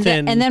 Yeah. And,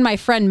 within and then my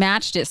friend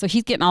matched it. So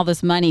he's getting all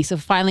this money. So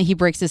finally he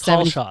breaks his tall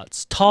 70.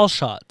 shots. Tall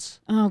shots.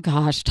 Oh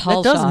gosh.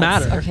 Tall does shots.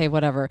 matter. Okay,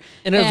 whatever.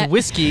 And it was And-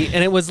 whiskey,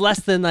 and it was less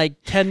than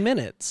like 10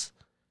 minutes.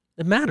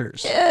 It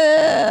matters.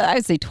 I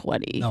would say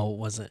 20. No, it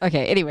wasn't.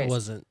 Okay. It Anyways,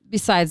 wasn't.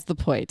 besides the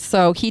point.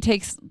 So he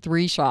takes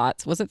 3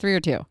 shots. Was it 3 or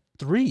 2?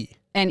 3.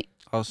 And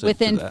I'll sip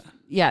within to that.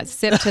 yeah,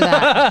 sip to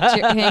that.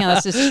 Hang on,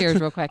 let's just cheers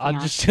real quick. Hang I'm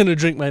on. just gonna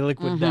drink my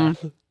liquid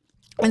death.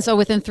 And so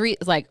within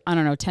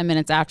 10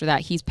 minutes after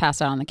that, he's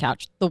passed out on the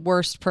couch. The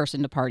worst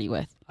person to party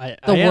with. I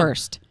The am.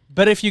 worst.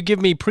 But if you give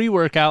me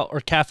pre-workout or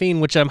caffeine,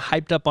 which I'm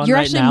hyped up on You're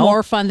right actually now,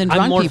 more fun than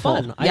drunk I'm more people.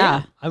 fun. I Yeah.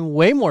 am. I'm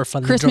way more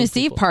fun. Christmas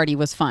than drunk Eve people. party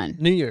was fun.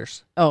 New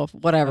Year's. Oh,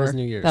 whatever. That was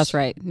New Year's. That's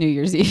right. New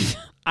Year's Eve.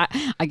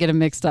 I get them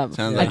mixed up.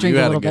 Sounds I like drink you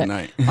a had a little good bit.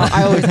 night.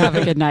 I always have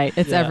a good night.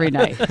 It's every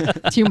night.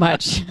 Too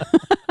much.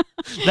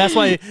 That's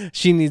why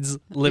she needs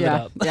live yeah.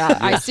 it up. Yeah.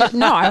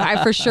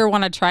 I for sure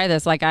want to try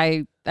this. Like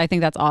I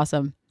think that's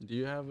awesome. Do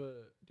you have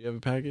a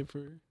packet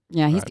for?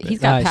 Yeah, he's Alright, he's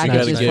bet. got Nice.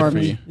 packages You got for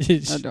a me.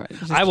 gift Oh, no,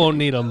 just I won't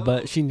need them,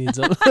 but she needs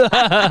them.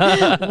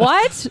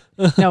 What?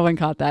 No one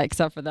caught that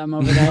except for them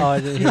over there. Oh, I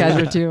didn't You hear guys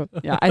that. are too.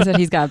 Yeah, I said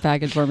he's got a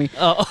package for me.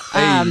 Oh,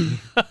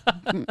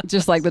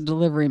 Just like the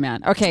delivery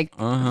man. Okay,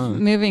 Uh-huh.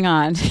 moving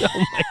on. oh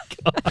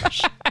my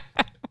gosh.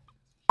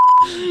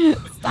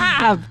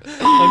 Stop.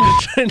 I'm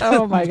just trying to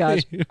Oh my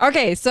gosh.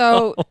 Okay,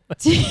 so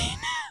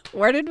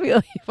where did we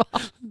leave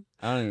off?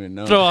 I don't even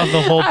know. throw out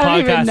the whole I don't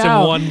even podcast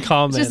know. in one It's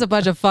comment. just a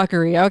bunch of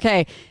fuckery.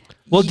 Okay.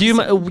 Well, do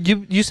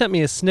you sent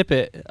me a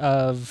snippet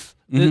of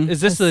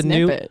is this A the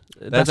new? snippet.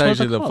 That's what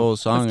actually they're the called. full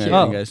song I That's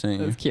think cute. I sent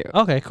you. That's cute.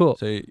 Okay, cool.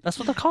 So That's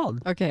what they're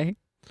called. Okay.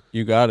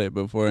 you got it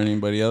before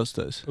anybody else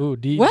does. Ooh,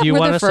 do What? you We're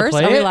want the us to first?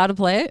 play Are we it? allowed to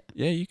play it?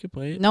 Yeah, you could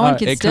play it. No one Alright.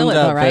 can It steal comes it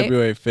though, out right?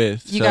 February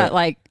 5th. You so got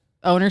like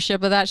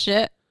ownership of that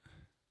shit?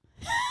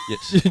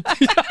 yes.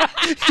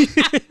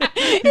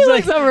 He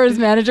looks over his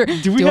manager.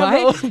 Do we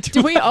have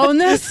do we own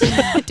this?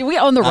 Do we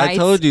own the rights? I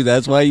told you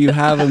that's why you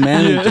have a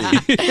manager.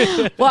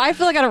 Well, I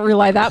feel like I don't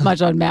rely that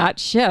much on Matt.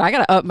 Shit, I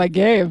gotta up my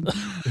game.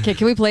 Okay,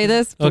 can we play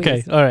this?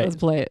 Okay, Please. all right. Let's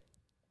play it.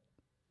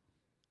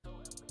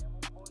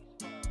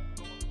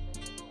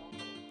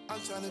 I'm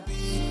tryna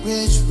be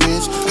rich.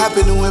 Hop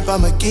in the whip,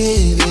 I'ma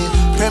get it.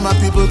 Pray my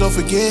people don't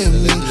forgive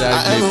me. This is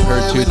actually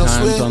heard 2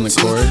 times on the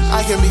chorus.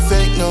 I can be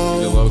fake,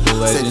 no. The local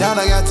Sit legend. down,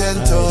 I got 10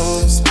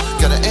 toes.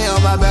 Got an A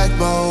on my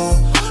backbone.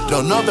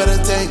 Don't know better,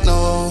 take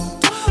no.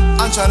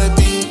 I'm tryna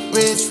be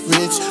rich.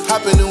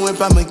 Hop in the whip,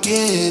 I'ma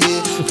get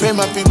it. Pray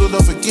my people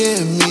don't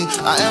forgive me.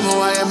 I am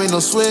who I am, ain't no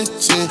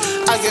switching.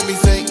 I can be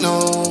fake, no.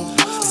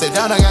 Sit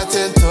down, I got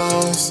 10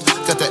 toes.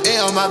 Got the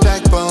A on my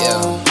backbone.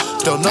 Yeah.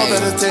 Don't know Hey,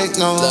 better, take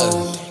no.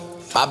 Look,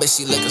 my bitch,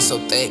 she looking so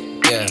thick,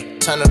 yeah.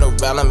 Turn it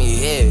around, let me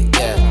hit,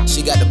 yeah.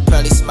 She got the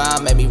pearly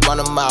smile, made me run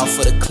a mile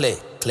for the click.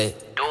 Do it.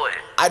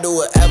 I do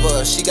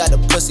whatever. She got the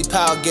pussy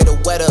power, get her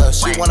wetter.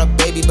 She want a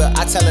baby, but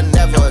I tell her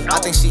never. I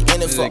think she in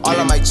it for all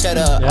of my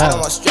cheddar. I don't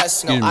want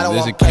stress, no, Excuse me, I don't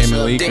there's want a K pressure.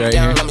 Malik Dick right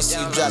down, here. let me see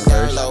you drop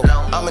down low.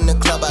 I'm in the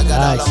club, I got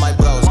all of my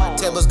bros.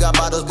 Tables got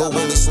bottles, but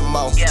we need some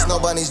more. Snow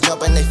bunnies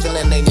jumping, they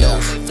feeling they know.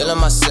 Feeling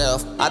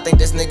myself. I think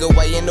this nigga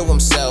way into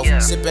himself.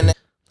 Sipping that.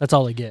 That's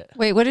all I get.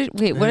 What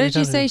did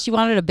you say? She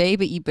wanted a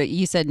baby, but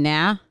you said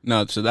nah.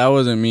 No, so that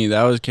wasn't me.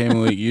 That was K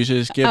Malik. You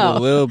should skip Oh. a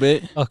little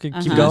bit. Okay,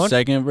 keep to the going.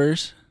 second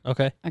verse.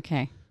 Okay,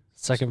 Okay.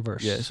 second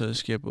verse. Yeah, so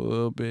skip a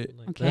little bit.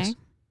 Like Okay. this.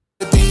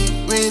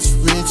 Rich.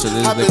 So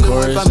this is the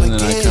chorus, and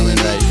then I come in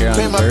right here on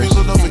the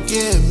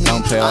verse.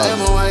 Don't play all I am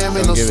who I am,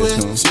 ain't no Don't give it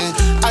to him. switching.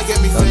 I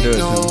can be Don't fake, do it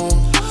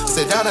to no.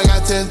 Sit down, I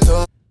got 10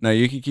 toes. No,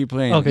 you can keep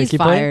playing. Okay. He's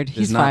keep playing? fired.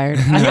 He's It's not- fired.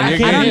 No, I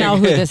you're don't good. know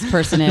who this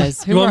person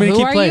is. Who You want me to who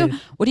keep are playing? you?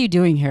 What are you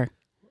doing here?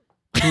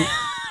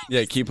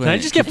 Yeah, keep Can playing. I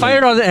just get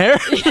fired on the air?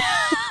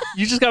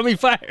 You just got me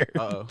fired.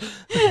 Uh-oh.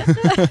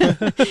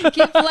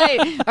 Keep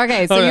playing.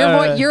 Okay, so Okay, you're all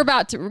right.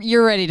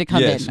 you're ready to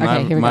come Yes, in.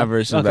 Okay, here we my go.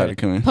 verse is about Okay. to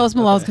come in. Post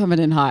Malone's coming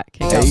in hot.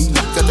 Okay, go.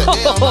 Got the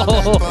A on my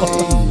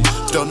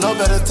backbone. Don't know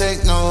better,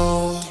 take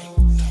no.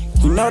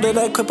 You know that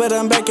I quit, but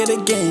I'm back at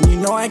it again. You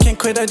know I can't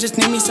quit, I just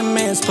need me some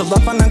mans. Pull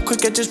up on them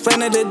quick, I just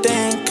ran at it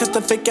then. Cut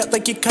the fake out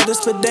like you cut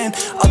us for Dan.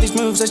 All these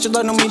moves, I should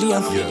learn no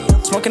medium.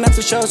 Smoking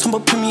after shows, humble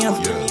premium.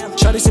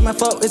 Shawty say my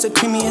flow is the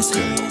creamiest.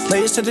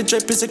 Layers to the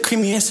drip is the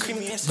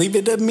creamiest. Leave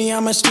it to me,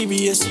 I'm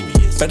mysterious.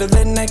 Better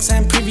than next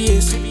and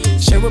previous.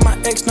 Share with my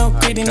ex, no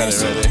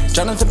greediness. cut it right there.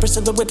 Jonathan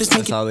Priscilla with the That's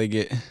sneaky. all they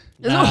get.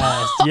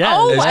 Nice. Yeah.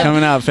 Oh, It's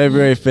coming out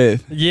February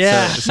 5th.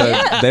 Yeah. So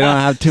they don't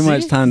have too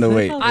much time to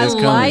wait. I It's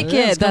coming. like it.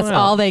 It's That's coming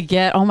all out. they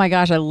get. Oh my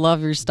gosh, I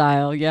love your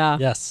style. Yeah.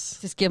 Yes.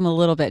 Just give them a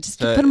little bit. Just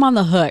So- put them on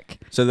the hook.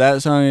 So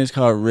that song is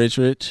called Rich.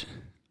 It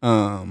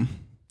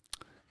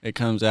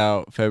comes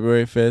out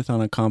February 5th on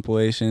a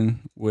compilation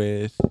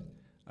with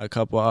a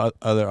couple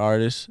other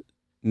artists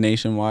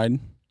nationwide,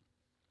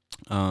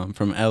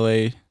 from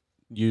LA,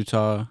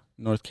 Utah,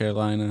 North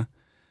Carolina.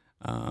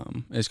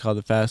 It's called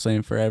The Fast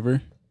Lane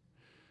Forever.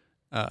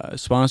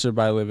 Sponsored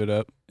by Live It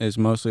Up. It's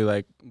mostly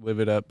like Live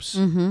It Up's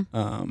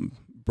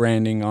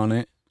branding on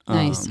it.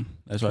 Nice.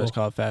 That's why it's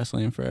Cool. called Fast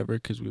Lane Forever,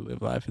 because we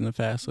live life in the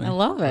fast I lane.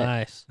 love it.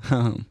 Nice.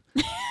 I'm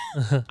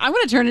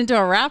going to turn into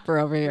a rapper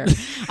over here.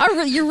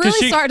 You're really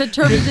she- starting to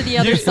turn me to the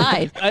other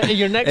side.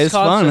 Your next It's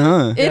concert. fun,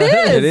 huh? It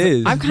is. It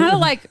is. I'm kind of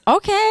like,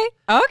 okay.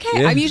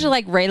 Yeah. I'm usually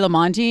like Ray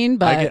LaMontagne,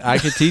 but I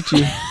could teach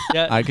you.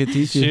 Yeah, I could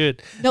teach you.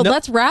 should. No,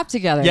 let's rap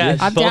together. Yeah,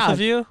 I'm both down. of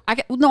you.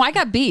 I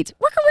got beats.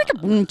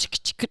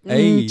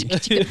 Hey.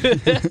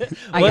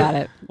 I got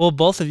it. Well,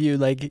 both of you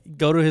like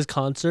go to his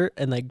concert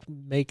and like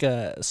make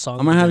a song.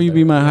 I'm gonna have you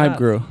be my hype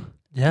girl.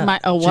 Yeah.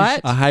 A what?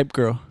 A hype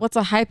girl. What's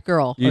a hype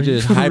girl? You Are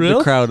just you hype real?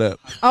 the crowd up.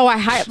 Oh, I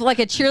hype like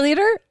a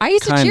cheerleader. I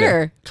used to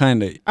cheer.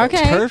 Kinda. Okay.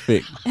 That's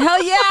perfect.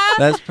 Hell yeah.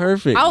 That's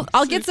perfect.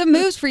 I'll get some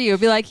moves for you.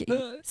 Be like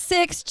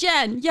 6,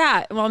 Jen.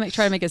 Yeah. Well,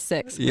 try to make it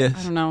 6. Yes.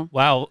 I don't know.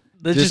 Wow.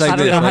 That's Just I like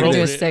don't this, know how to like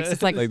do a this. 6.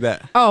 It's like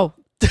that. oh,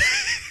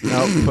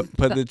 No,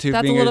 put the two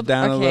that's a fingers little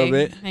down okay. a little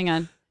bit. Hang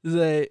on.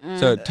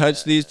 So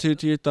touch these two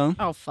to your thumb,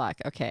 Oh fuck.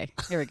 Okay.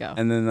 Here we go.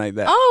 and then like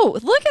that. Oh,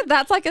 look at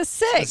that's like a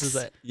This is 6.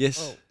 it.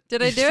 Yes.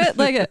 Did I do it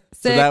like a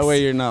 6? So that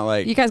way you're not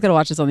like. you guys gotta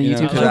watch this on the you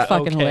know, YouTube. 'cause It's I-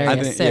 fucking okay. hilarious.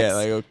 I think 6. yeah,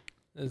 like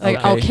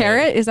like okay.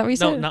 carrot? Is that what you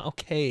No, said? not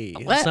okay.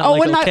 What? It's not Oh, like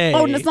we're not. okay.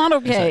 Oh, it's not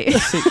okay.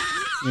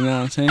 you know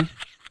what I'm saying?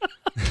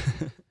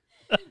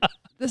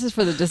 This is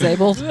for the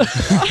disabled.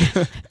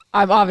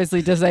 I'm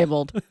obviously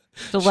disabled.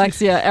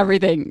 Dyslexia,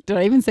 everything. Did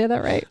I even say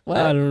that right? What?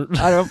 I don't.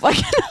 I don't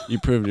fucking know. You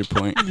proved your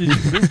point.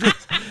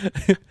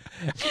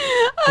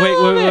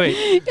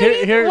 Wait.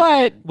 Here.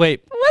 What?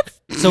 Wait.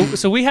 What's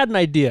So we had an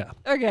idea.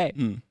 okay?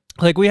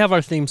 Like we have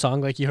our theme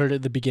song, like you heard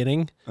at the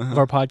beginning of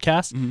our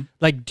podcast.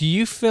 Like, do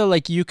you feel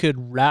like you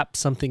could rap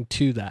something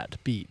to that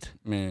beat?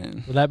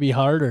 Man, Would that be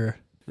hard or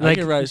I like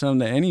could write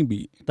something to any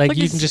beat. like Look,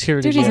 you he's- can just hear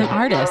it Dude, he's again? an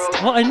artist.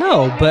 Well, I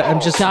know, but I'm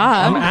just Duh.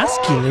 I'm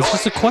asking. It's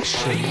just a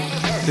question.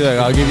 See, like,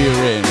 I'll give you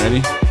a written. Ready?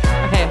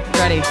 Okay,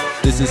 ready.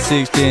 This is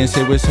 16.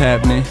 Say what's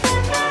happening.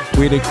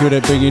 We the crew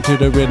that bring you to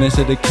the realness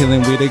of the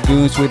killing. We the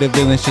goons, we the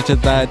villains. Shit your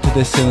thigh to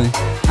the ceiling.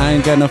 I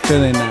ain't got no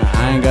feeling now.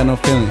 I ain't got no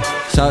feeling.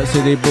 South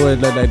City boys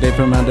look like they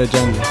from out the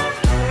jungle.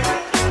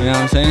 You know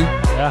what I'm saying?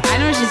 I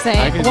know what she's I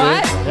saying. can do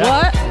What? it.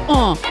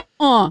 Yeah.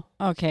 What?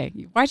 Okay.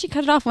 Why'd you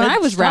cut it off when I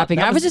was Stop. rapping?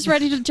 That I was was- just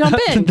ready to jump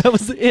in. That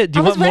was it. Do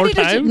I you was want more ready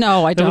to. time?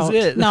 No, I That don't.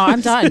 was it. No,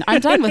 I'm done.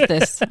 I'm done with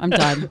this. I'm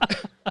done.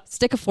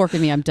 Stick a fork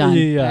in me. I'm done.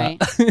 Yeah.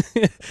 Right?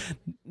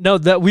 No,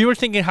 that we were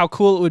thinking how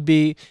cool it would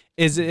be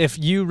is if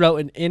you wrote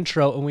an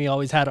intro and we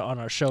always had it on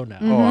our show now.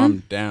 Oh, I'm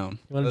down.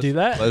 You wanna Let's- do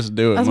that? Let's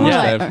do it. That's Most more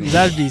like- definitely.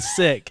 That'd be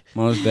sick.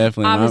 Most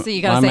definitely. Obviously,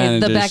 you gotta my say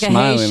the manager's Becca Hayes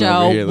smiling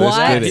Show. over here. Let's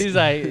What? get He's it.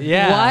 like,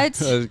 yeah.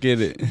 What? Let's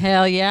get it.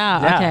 Hell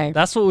yeah. Yeah, Okay.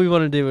 that's what we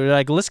want to do. We're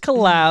like, let's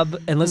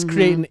collab and let's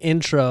create an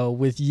intro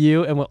with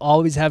you, and we'll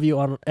always have you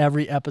on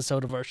every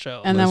episode of our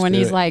show. And then Let's when do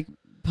he's it. like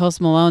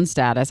Post Malone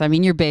status, I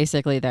mean, you're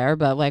basically there,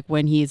 but like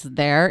when he's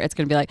there, it's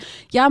gonna be like,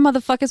 yeah,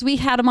 motherfuckers, we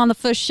had him on the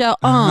first show.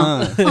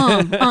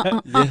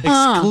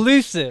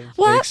 Exclusive.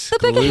 What? The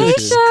Becca Hayes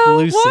Exclusive. Show?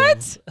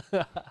 Exclusive.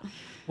 What?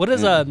 What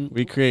is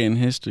We creating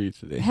history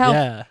today. Hell,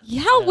 Yeah.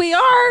 hell, we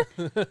are.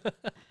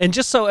 And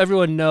just so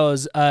everyone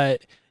knows,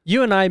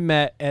 you and I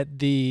met at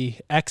the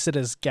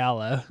Exodus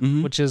Gala,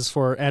 which is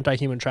for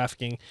anti-human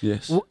trafficking.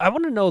 Yes. I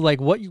want to know,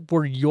 like, what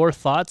were your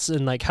thoughts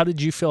and like, how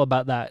did you feel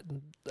about that,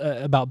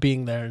 about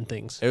being there and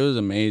things? It was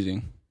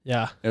amazing.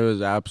 Yeah. It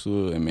was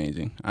absolutely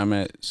amazing. I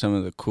met some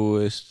of the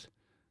coolest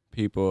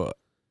people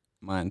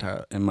in my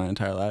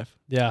entire life.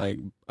 Yeah. Like,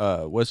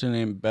 what's her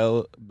name?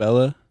 Bella.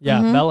 Yeah.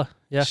 Mhm. Bella.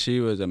 Yeah. She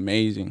was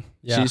amazing.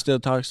 Yeah. She still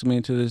talks to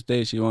me to this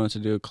day. She wants to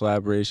do a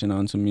collaboration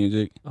on some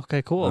music.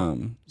 Okay, cool.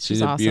 She's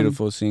She's a awesome.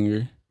 beautiful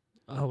singer.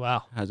 Oh,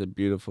 wow. Has a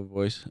beautiful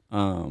voice.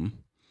 But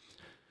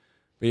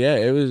yeah,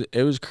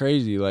 it was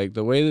crazy. Like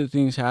the way that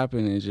things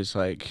happen is just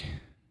like,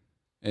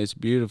 it's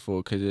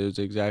beautiful because it was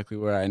exactly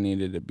where I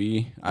needed to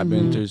be. I've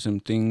been through some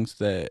things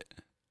that,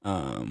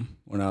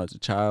 when I was a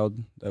child,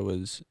 that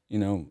was,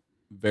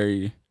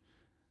 very,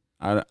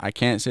 I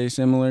can't say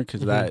similar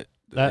because that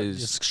That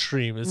is is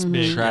extreme. It's Mhm.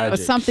 big. Tragic. But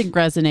something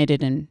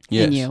resonated in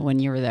Yes. you when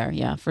you were there.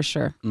 Yeah, for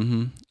sure.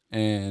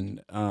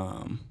 And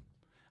I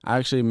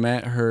actually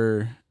met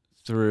her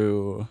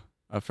through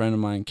a friend of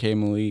mine, K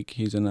Malik.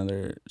 He's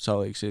another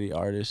Salt Lake City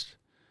artist.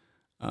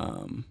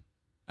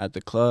 At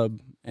the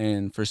club,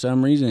 and for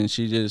some reason,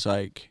 she just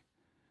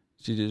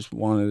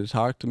wanted to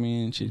talk to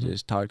me, and she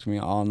just talked to me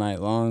all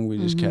night long. We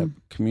just kept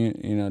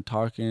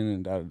talking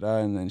and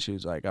and then she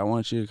was like, "I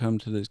want you to come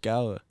to this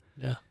gala."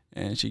 Yeah.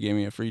 And she gave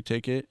me a free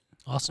ticket.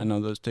 I Awesome. know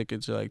those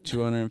tickets are like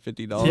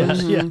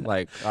 $250. Yeah.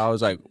 Like I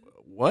was like,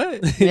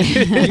 what?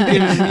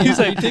 He's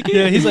like,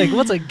 yeah, he's like,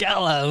 what's a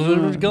gala?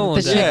 We're going.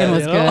 The there, chicken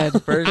was you know?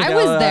 good. First I gala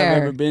was there. I've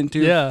ever been to.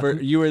 Yeah.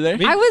 You were there?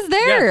 I was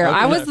there. Yeah,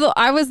 okay.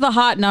 I was the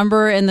hot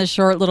number in the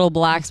short little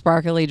black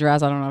sparkly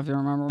dress. I don't know if you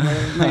remember, but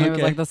it was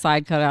Okay. like the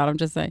side cut out. I'm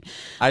just saying.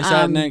 I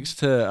sat next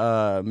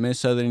to Miss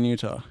Southern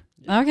Utah.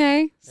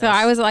 Okay, so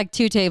I was like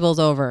 2 tables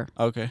over.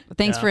 Okay.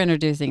 Thanks Yeah. for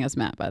introducing us,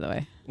 Matt. By the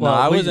way. Well, no,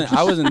 I we-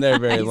 wasn't there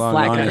very He's long,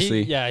 slacking.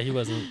 honestly. He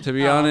wasn't. To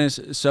be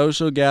honest,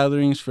 social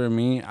gatherings for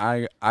me,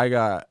 I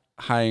got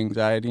high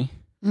anxiety.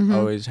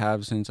 Always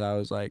have since I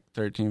was like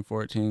 13,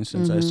 14,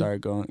 since I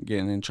started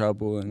getting in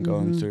trouble and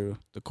going through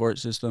the court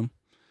system.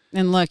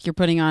 And look, you're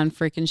putting on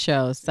freaking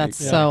shows. That's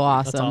Yeah, so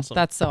awesome. that's awesome.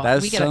 That's so.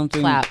 That's we get a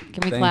something- clap. Can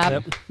we thanks. clap,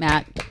 Yep.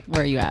 Matt?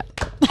 Where are you at?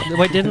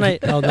 Wait, didn't I?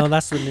 Oh no,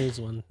 that's the news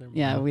one. Never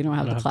Yeah, mind. we don't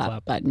have I the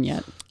clap button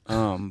yet.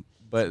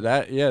 But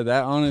that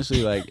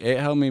honestly, like, it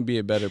helped me be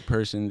a better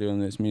person doing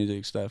this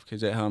music stuff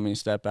because it helped me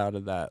step out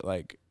of that,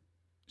 like,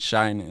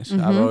 shyness.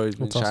 I've always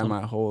been That's shy awesome.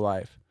 my whole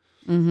life.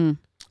 Mm-hmm.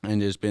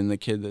 And just been the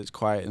kid that's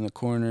quiet in the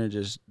corner.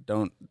 Just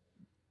don't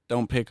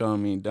pick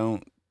on me.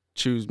 Don't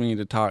choose me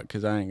to talk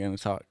because I ain't going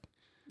to talk.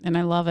 And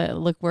I love it.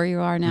 Look where you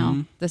are now.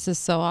 Mhm. This is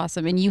so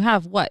awesome. And you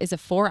have what? Is it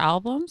 4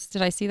 albums?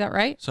 Did I see that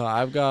right? So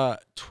I've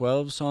got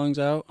 12 songs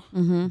out.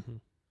 Mm-hmm.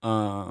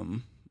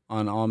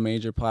 On all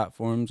major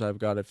platforms. I've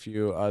got a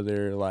few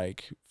other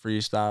like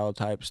freestyle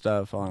type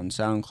stuff on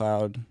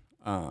SoundCloud.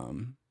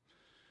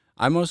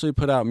 I mostly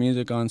put out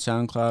music on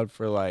SoundCloud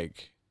for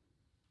like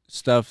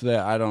stuff that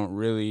I don't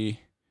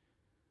really,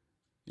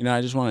 I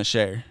just want to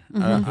share.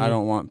 I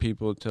don't want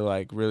people to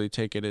like really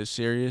take it as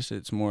serious.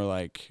 It's more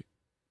like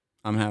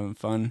I'm having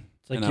fun.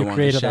 It's like and I your wanna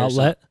creative share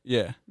outlet.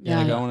 Yeah.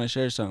 Yeah. Like I want to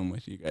share something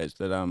with you guys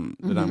that I'm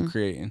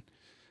creating.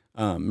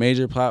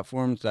 Major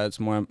platforms, that's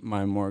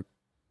my more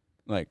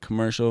like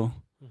commercial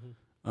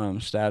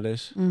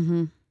status.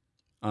 Mm-hmm.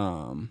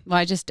 Well,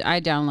 I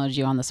downloaded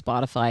you on the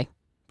Spotify.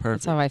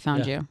 Perfect. That's how I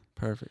found Yeah. you.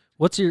 Perfect.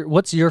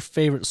 What's your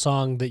favorite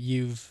song that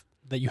you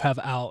have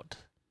out?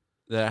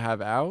 That I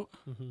have out.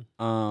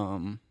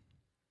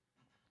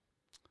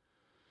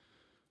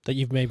 That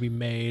you've maybe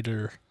made,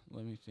 or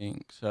Let me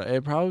think. So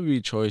it'd probably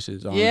be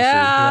Choices, honestly.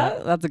 Yeah,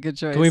 that's a good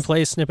choice. can we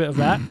play a snippet of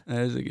that?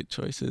 That is a good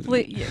choice, isn't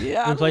Play- it?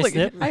 yeah, We play look,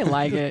 snip? I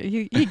like it.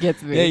 He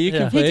gets me. Yeah, you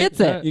can Yeah. He play gets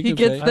it. it. You He can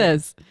gets play it.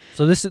 this.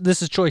 So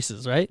this is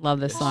Choices, right? Love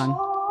this song.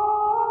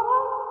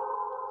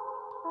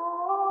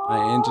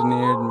 I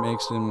engineered,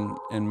 mixed,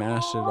 and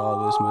mastered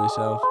all this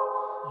myself.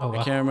 Oh I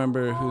wow. can't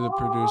remember who the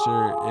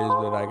producer is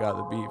that I got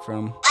the beat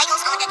from.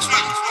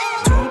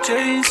 2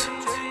 J's,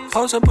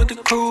 post up with the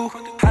crew.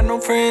 Had no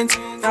friends,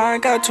 now I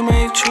got too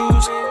many to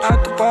choose.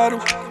 Out the bottle,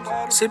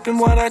 sipping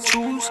what I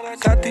choose.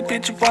 Got these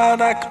bitches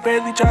wild, I could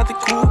barely drive the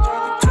coupe.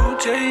 2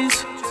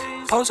 J's,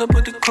 post up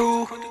with the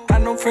crew.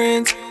 Had no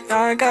friends,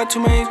 now I got too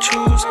many to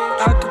choose.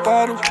 Out the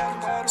bottle,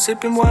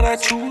 sipping what I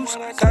choose.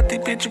 Got these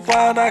bitches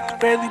wild, I could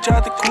barely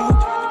drive the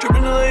coupe.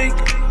 Dripping the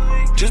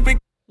lake, just be.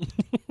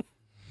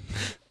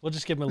 We'll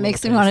just give them a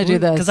Makes little me wanna do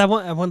this. because I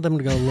want them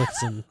to go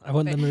listen. I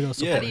want them to go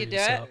support. How do you you, do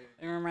so.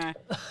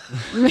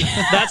 it?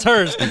 That's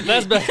hers.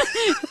 That's better.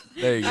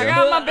 There you go. I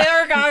got my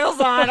bear goggles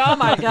on. Oh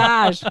my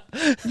gosh.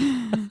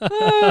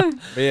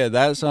 But yeah,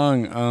 that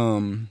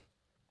song,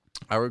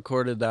 I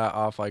recorded that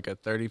off like a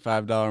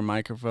 $35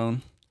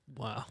 microphone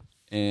Wow.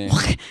 in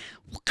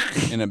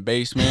a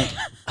basement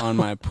on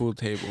my pool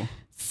table.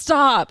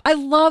 Stop. I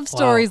love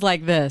stories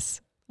like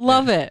this.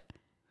 Love it.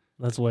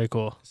 That's way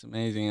cool. It's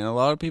amazing, and a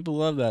lot of people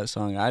love that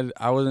song.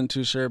 I wasn't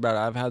too sure about it.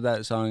 I've had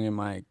that song in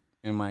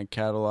my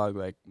catalog,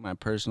 like my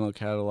personal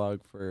catalog,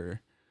 for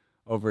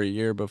over a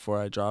year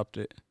before I dropped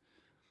it,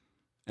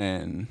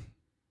 and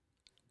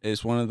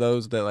it's one of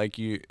those that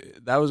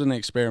that was an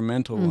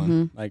experimental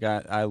one. Like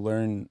I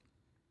learned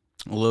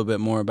a little bit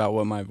more about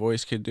what my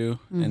voice could do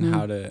and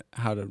how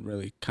to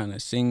really kind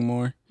of sing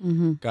more.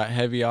 Got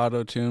heavy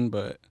auto tune,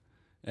 but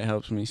it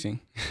helps me sing.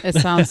 It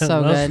sounds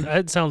so good.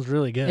 It sounds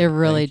really good. It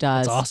really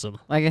does. It's awesome.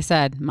 Like I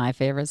said, my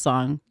favorite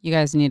song. You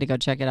guys need to go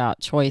check it out.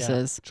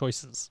 Choices. Yeah,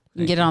 Choices. You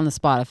can get it on the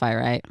Spotify,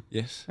 right?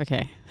 Yes,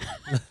 Okay.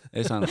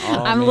 it's on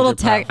all. I'm a little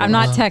major tech. I'm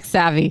not platforms. tech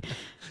savvy.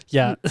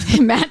 Yeah.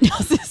 Matt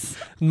knows this.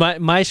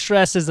 My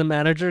stress as a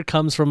manager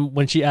comes from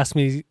when she asks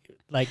me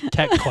like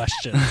tech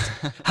questions.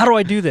 How do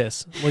I do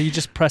this? Well, you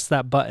just press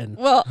that button,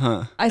 Well,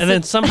 Huh. I and said,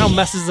 then somehow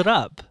messes it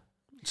up.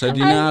 So do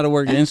you know how to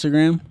work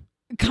Instagram?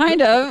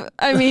 kind of.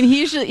 I mean,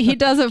 he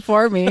does it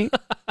for me.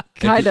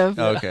 Kind of.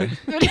 Okay.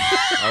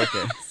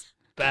 Okay.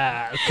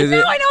 Bad. Because No,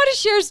 I know how to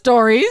share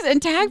stories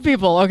and tag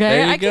people. Okay,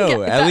 there you I can go. get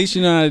At that. least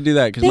you know how to do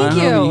that. Because my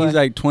Thank homie, you. he's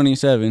like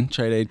 27.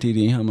 Trade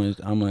ATD.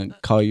 I'm gonna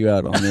call you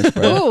out on this,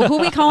 bro. Ooh, who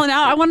we calling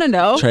out? I want to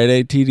know.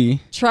 Trade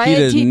ATD. Try He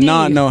does ATD.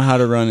 not know how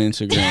to run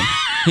Instagram.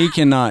 He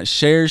cannot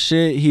share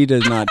shit. He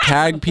does not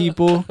tag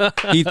people.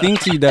 He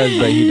thinks he does,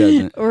 but he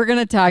doesn't. We're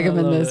gonna tag him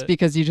in love this it.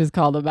 because you just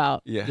called him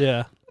out. Yeah.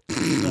 Yeah.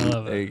 I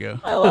love There it. you go.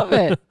 I love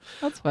it.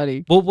 That's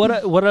funny. Well,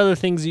 what other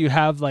things do you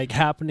have like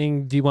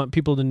happening? Do you want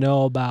people to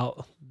know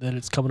about that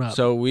it's coming up?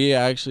 So we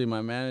actually,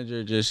 my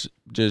manager just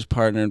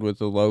partnered with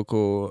a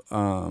local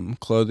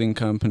clothing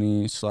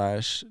company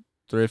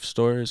 / thrift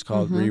store. It's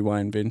called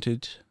Rewind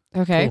Vintage.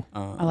 Okay,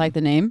 Cool. I like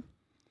the name.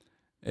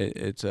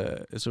 It's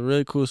a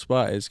really cool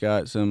spot. It's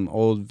got some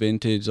old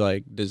vintage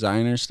like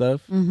designer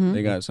stuff.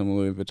 They got some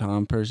Louis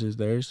Vuitton purses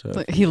there. So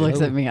Look, he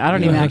looks at me. I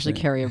don't Yeah. even actually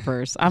carry a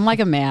purse. I'm like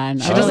a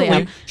man. I She really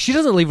doesn't, am. she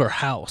doesn't leave her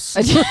house.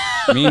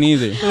 me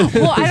neither.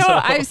 Well, I don't.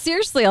 I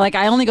seriously like.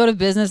 I only go to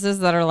businesses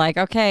that are like,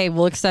 okay,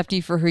 we'll accept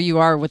you for who you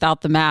are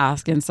without the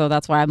mask, and so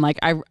that's why I'm like,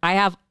 I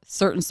have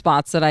certain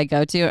spots that I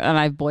go to, and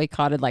I've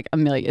boycotted like a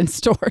million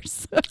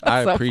stores.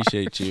 I So,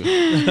 appreciate you.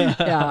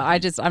 yeah,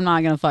 I'm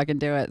not gonna fucking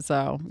do it.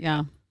 So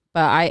yeah,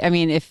 but I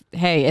mean, if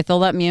they'll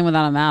let me in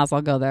without a mask,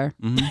 I'll go there.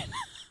 Mhm.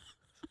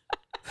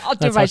 I'll do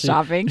That's my actually-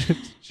 shopping.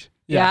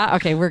 Yeah. Yeah.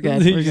 Okay, we're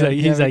good. he's We're good. like,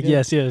 Yeah, he's we're like good.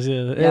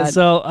 yes. Yeah.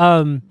 So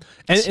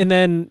and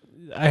then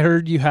I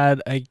heard you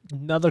had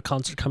another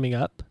concert coming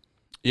up.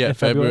 Yeah, in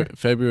February?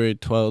 February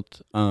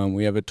 12th.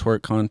 We have a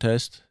twerk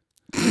contest.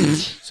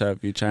 So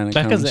if you're trying to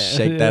Becca's come in.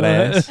 shake that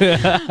ass,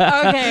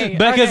 Okay.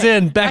 Becca's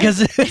in. Becca's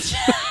in.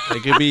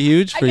 it could be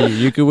huge for you.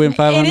 You could win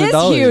 $500. It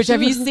is huge.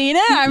 Have you seen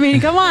it? I mean,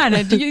 come on.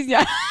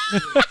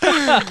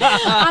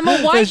 I'm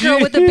a white girl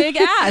with a big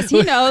ass.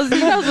 He knows. He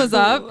knows what's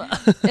up.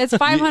 It's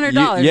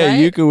 $500. Yeah, right?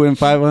 you could win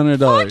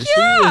 $500.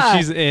 Yeah.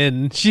 She's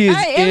in. She is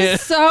I in. am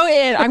so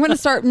in. I'm gonna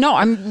start. No,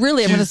 I'm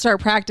gonna start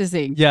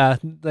practicing. Yeah,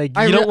 like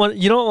I you don't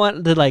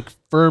want to like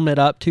firm it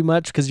up too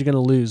much because you're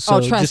gonna lose.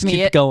 So Trust just me,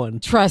 keep going.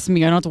 Trust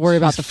me, I don't have to worry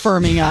about the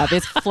firming up.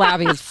 It's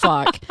flabby as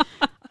fuck.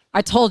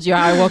 I told you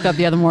I woke up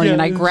the other morning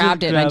and I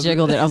grabbed it and I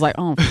jiggled it. I was like,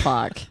 oh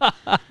fuck.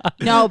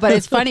 No, but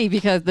it's funny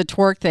because the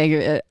twerk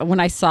thing. When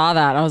I saw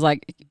that, I was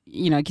like,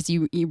 because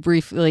you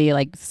briefly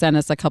like sent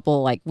us a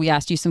couple, like we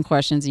asked you some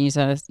questions and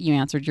you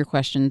answered your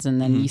questions and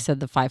then you said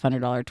the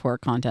 $500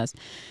 twerk contest,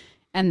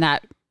 and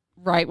that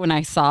right when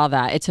I saw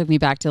that, it took me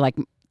back to like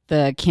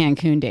the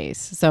Cancun days.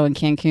 So in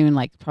Cancun,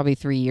 like probably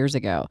 3 years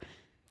ago.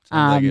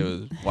 Like it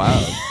was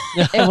wild.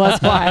 It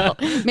was wild.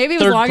 Maybe it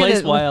was Third longer place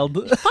than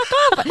wild. Fuck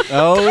off.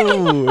 Oh,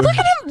 Look at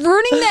him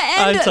ruining the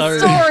end I'm sorry.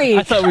 story.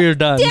 I thought we were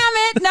done. Damn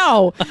it,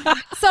 no.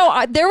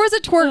 So there was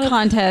a twerk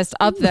contest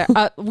up there.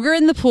 We're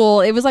in the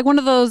pool. It was like one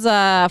of those,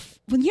 the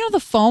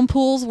foam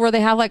pools where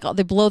they have like,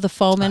 they blow the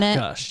foam in it.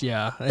 Gosh,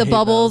 yeah. I The hate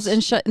bubbles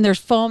those. and there's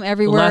foam The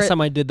everywhere. last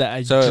time I did that,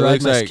 I so it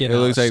dragged looks my like skin it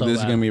looks out like so this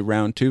is bad. gonna be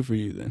round 2 for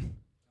you then.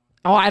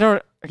 Oh, I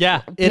don't.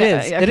 Yeah, it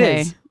is. It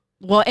okay. is.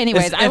 Well,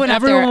 anyways, I If went up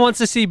everyone there. wants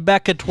to see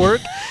Becca twerk,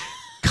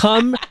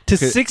 come to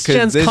 6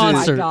 Gen's this is-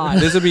 concert. Oh my God.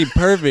 This would be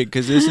perfect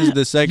because this is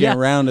the second Yeah.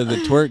 round of the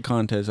twerk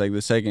contest, like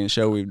the second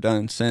show we've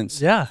done since.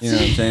 Yeah. You know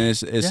what I'm saying?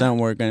 It's something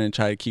we're going to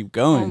try to keep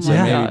going. Oh so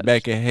my maybe God.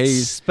 Becca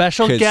Hayes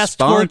Special could guest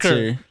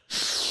sponsor.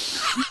 twerker.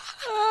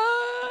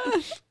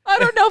 I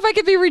don't know if I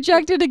could be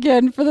rejected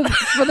again for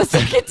the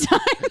second time.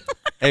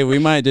 Hey, we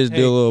might just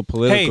do a little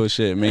political Hey,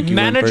 shit, make you win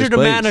manager first to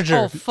place. manager.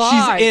 Oh,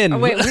 fuck. She's in. Oh,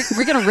 wait,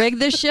 we're going to rig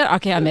this shit?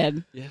 Okay, I'm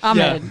in. I'm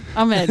Yeah. in.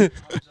 I'm in.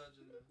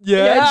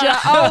 Yeah.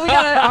 Oh, we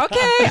got it.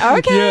 Okay. Yeah,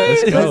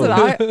 let's go.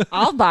 Listen,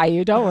 I'll buy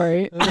you. Don't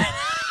worry.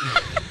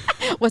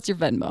 What's your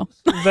Venmo?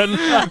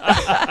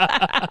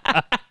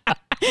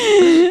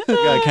 You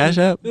got Cash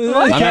App?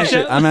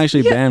 I'm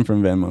actually banned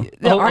from Venmo.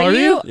 Oh, are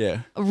you?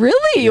 Yeah.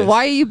 Really? Yes.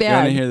 Why are you You banned?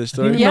 want to hear the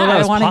story? Yeah. know that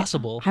was wanna,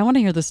 possible. I want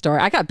to hear the story.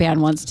 I got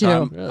banned once too.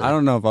 I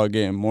don't know if I'll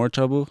get in more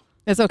trouble,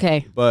 It's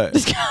okay.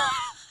 but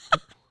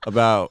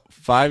about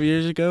 5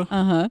 years ago,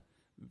 Uh-huh.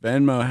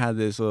 Venmo had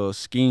this little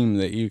scheme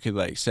that you could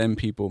like send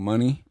people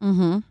money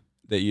Mm-hmm.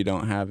 that you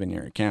don't have in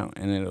your account,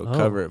 and it'll Oh.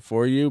 cover it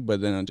for you,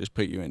 but then it'll just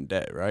put you in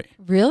debt, right?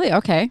 Really?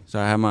 Okay. So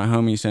I had my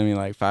homie send me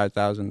like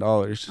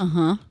 $5,000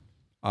 Uh-huh.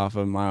 off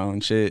of my own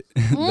shit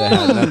that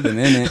had nothing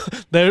in it.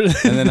 They're, And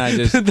then I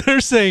just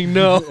they're saying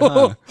no.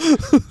 well,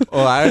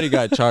 I already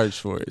got charged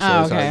for it, so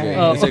Oh, it's all okay, good.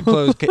 okay. It's a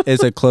closed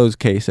it's a closed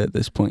case at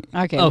this point.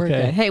 Okay, we're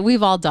Okay. good. Hey,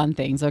 we've all done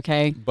things,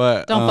 okay?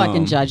 But Don't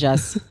fucking judge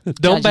us.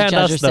 Don't ban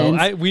judge us your though.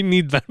 sins. We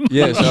need them.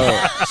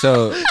 Yeah,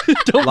 so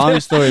long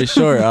story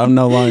short, I'm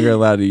no longer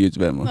allowed to use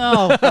Venmo.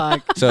 Oh,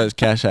 fuck. So it's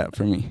Cash App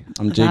for me.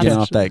 I'm jigging That's-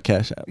 off that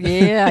Cash App.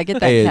 Yeah, I get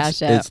that Hey,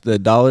 cash it's app. the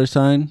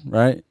 $,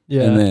 right?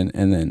 Yeah.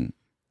 And then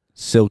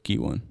Silky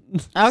one.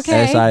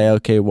 Okay.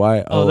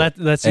 SILKY. Oh,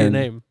 that's your and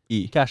name.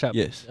 E. Cash App.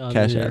 Yes, On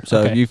Cash your- App. So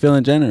okay. if you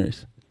feeling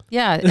generous,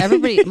 Yeah,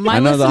 everybody. My I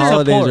know the listeners,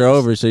 holidays are Support.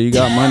 over, so you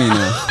got money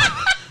now.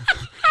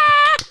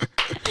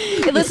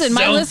 Hey, listen,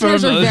 my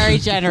listeners are very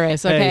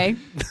generous, okay?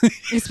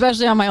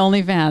 Especially on my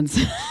OnlyFans.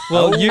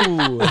 Well, you.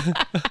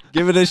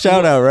 Give it a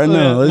shout out right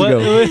now. Let's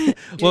go.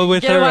 Well,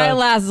 with Get it her, while it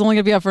lasts. It's only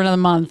going to be up for another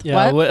month.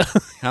 yeah, What?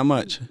 How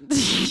much?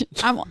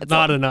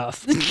 not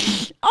enough.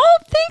 Oh,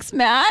 thanks,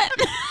 Matt.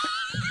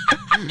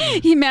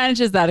 He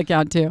manages that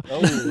account too.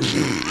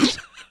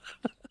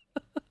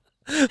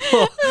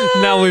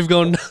 Now we've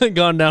gone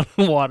down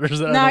waters.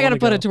 That Now I got got to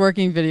put a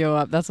twerking video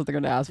up. That's what they're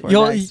going to ask for.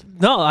 Yo, next.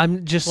 no,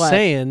 I'm just What?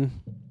 saying.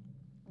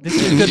 This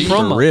is good For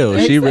promo. real,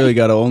 she Exactly. really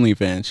got an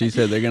OnlyFans. She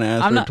said they're gonna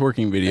ask I'm for not- a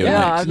twerking video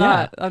Yeah,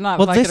 next. I'm not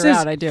Well, fucking this is-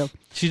 around. I do.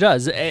 She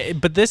does,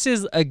 but this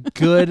is a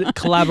good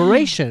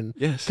collaboration.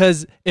 Yes.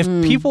 Because if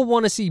people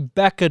want to see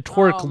Becca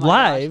twerk Oh my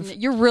live, gosh.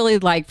 You're really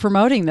like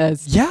promoting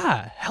this.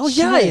 yeah, hell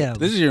yeah, I Shit. am.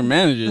 This is your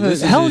manager.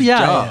 This is Hell his yeah,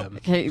 I job. am.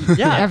 Okay.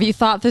 Yeah. Have you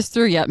thought this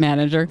through yet,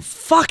 manager?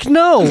 Fuck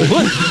no.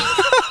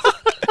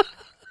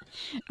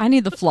 I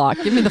need the flock.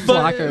 Give me the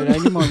flock. I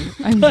need more.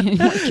 I'm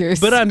more curious.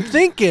 But I'm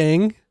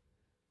thinking,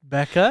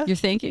 Becca, You're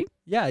thinking?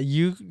 yeah,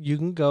 you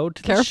can go to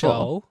the Careful.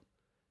 show,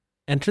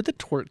 enter the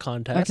twerk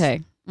contest,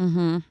 Okay.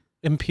 Mm-hmm.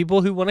 and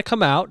people who want to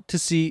come out to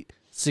see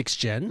 6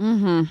 Gen,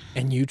 Mm-hmm.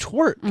 and you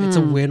twerk. It's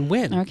a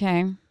win-win.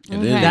 Okay. It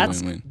okay. is a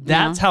That's win-win.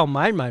 that's how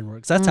my mind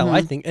works. That's how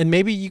I think. And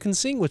maybe you can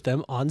sing with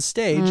them on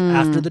stage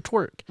after the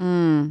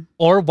twerk,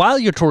 or while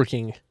you're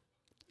twerking.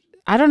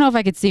 I don't know if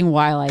I could sing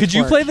while I Could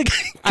you twerk. play the?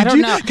 I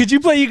don't know. Could you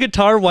play your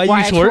guitar while Why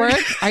you I twerk?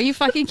 twerk? Are you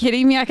fucking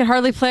kidding me? I could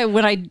hardly play it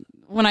when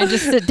I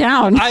just sit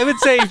down. I would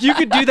say if you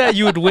could do that,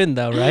 you would win,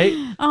 though, right?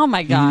 Oh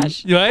my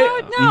gosh. Right?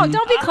 No,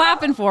 don't be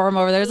clapping for him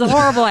over there. It's a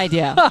horrible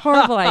idea.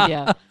 Horrible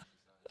idea.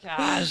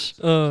 Gosh.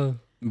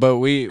 But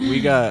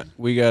we don't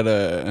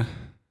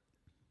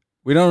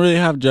really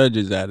have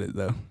judges at it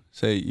though.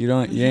 So you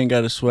ain't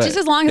got to sweat. Just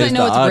as long as I It's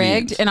know the it's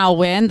audience. rigged and I'll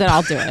win, then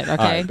I'll do it.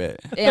 Okay. I bet.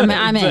 I'm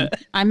in.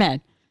 I'm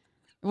in.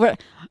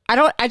 What?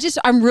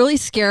 I'm really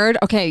scared.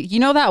 Okay, you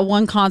know that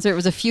one concert, it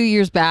was a few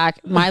years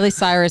back. Miley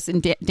Cyrus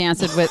and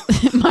danced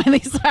with Miley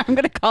Cyrus. I'm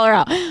gonna call her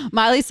out.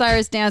 Miley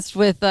Cyrus danced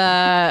with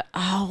what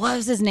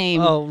was his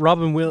name? Oh,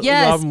 Robin Williams.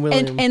 Yes, Robin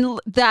Williams. and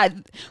that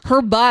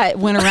her butt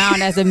went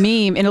around as a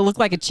meme, and it looked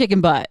like a chicken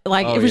butt.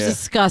 Like Oh, it was yeah.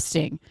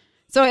 disgusting.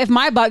 So if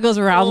my butt goes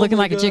around looking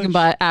like a chicken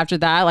butt after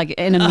that, like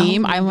in a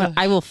meme,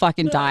 I will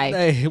fucking die.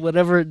 Hey,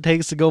 whatever it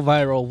takes to go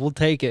viral, we'll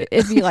take it.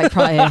 It'd be like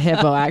probably a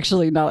hippo,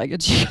 actually, not like a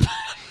chicken butt.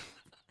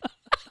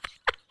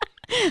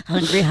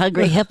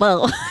 hungry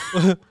hippo.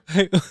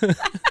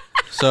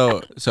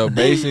 So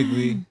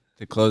basically,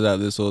 to close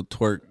out this little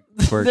twerk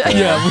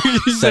Yeah, we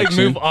just like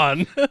section. move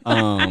on.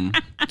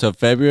 So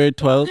February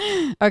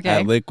 12th Okay.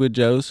 at Liquid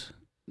Joe's.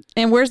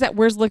 And where's that?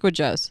 Where's Liquid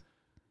Joe's?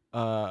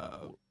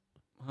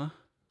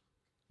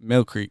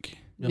 Mill Creek.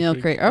 Mill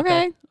Creek.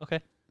 Okay. Okay.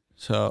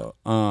 So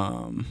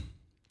 $500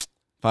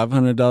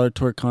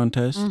 twerk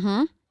contest.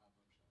 Mm-hmm.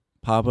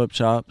 Pop-up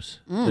shops.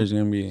 Mm. There's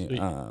gonna be Sweet.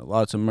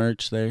 lots of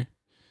merch there.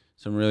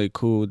 Some really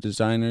cool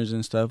designers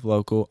and stuff.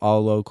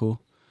 All local.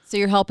 So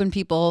you're helping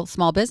people,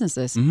 small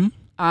businesses. Mm-hmm.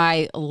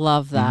 I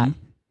love that.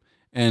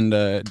 And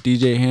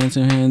DJ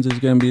Handsome Hands is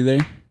gonna be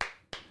there.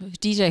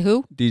 DJ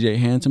who? DJ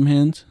Handsome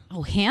Hands.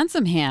 Oh,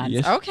 Handsome Hands.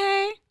 Yes.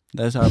 Okay.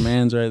 That's our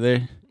man's right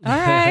there. All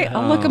right.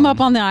 I'll look him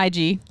up on the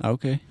IG.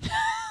 Okay.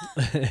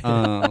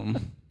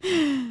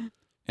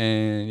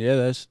 And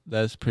yeah,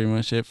 that's pretty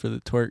much it for the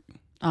twerk.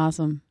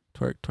 Awesome.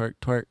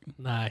 Twerk.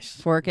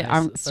 Nice. Twerk it.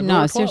 Nice.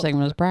 No, February seriously, 12th. I'm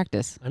going to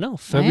practice. I know.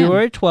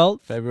 February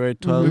 12th. February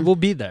We 12th. will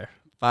be there.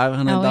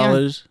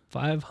 $500.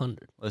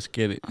 500. Let's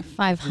get it.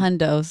 5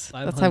 hundos.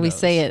 That's how we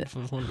say it.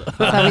 Five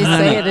That's how we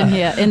say it in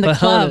here in the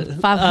club.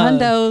 5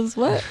 hundos.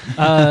 What?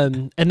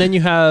 And then you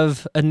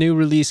have a new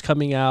release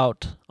coming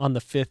out on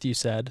the 5th, you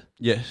said.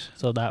 Yes.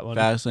 So that one.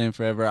 Fastlane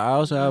Forever. I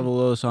also have a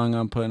little song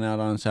I'm putting out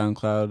on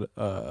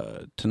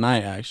SoundCloud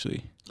tonight,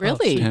 actually.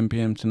 Really? 10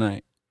 p.m.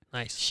 tonight.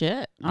 Nice.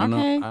 Shit. I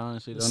Okay.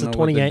 honestly It's don't the know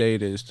what the 28th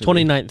date is. today.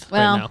 29th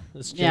Well, right now.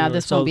 It's Yeah, January.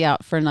 this So, won't be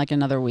out for like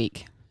another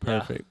week.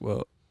 Perfect.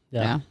 Well,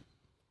 Yeah. Yeah.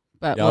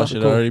 But y'all we'll-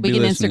 should cool. already we be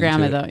can listening Instagram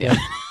to it though. Yeah.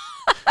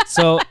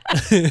 So,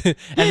 and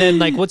then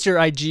like, what's your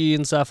IG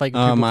and stuff? Like,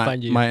 people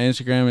find you. my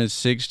Instagram is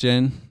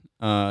 6gen,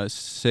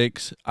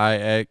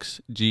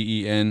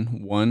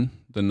 6IXGEN1,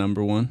 the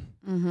number 1.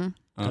 Mm-hmm.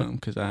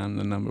 Because I am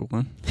the number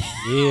 1.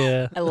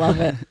 Yeah. I love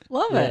it.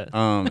 Love it.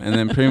 And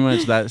then pretty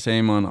much that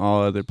same on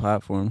all other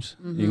platforms.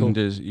 You Mhm.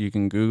 can you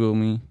can Google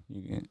me,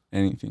 you can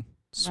anything.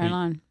 Sweet. Right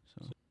on.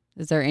 So-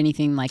 Is there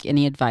anything like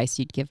any advice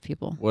you'd give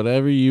people?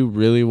 Whatever you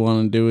really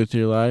want to do with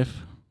your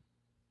life,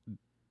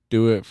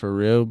 do it for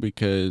real,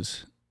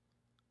 because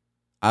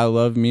I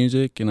love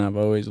music and I've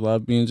always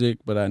loved music,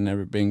 but I've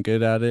never been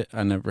good at it.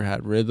 I never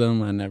had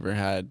rhythm. I never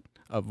had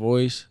a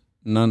voice.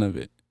 None of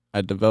it.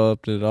 I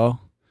developed it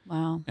all.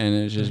 Wow. And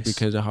it's just Nice.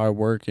 because of hard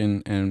work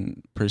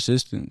and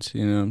persistence.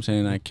 You know what I'm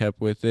saying? I kept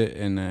with it,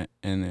 and it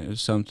was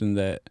something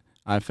that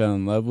I fell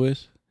in love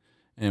with,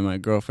 and my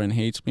girlfriend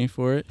hates me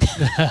for it.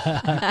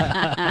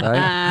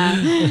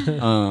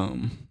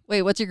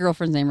 Wait, what's your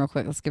girlfriend's name real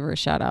quick? Let's give her a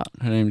shout out.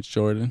 Her name's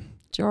Jordan.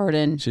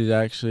 Jordan. She's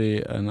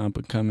actually an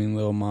up-and-coming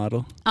little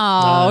model.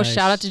 Oh, Nice.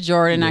 shout out to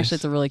Jordan. Yes. Actually,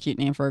 it's a really cute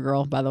name for a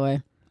girl, by the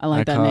way. I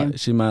like that call name.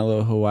 She's my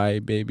little Hawaii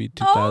baby,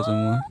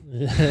 2001.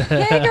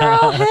 Hey,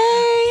 girl.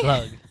 Hey.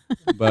 Plug.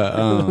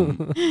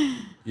 But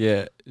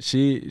yeah,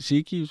 she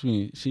keeps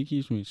me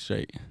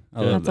straight.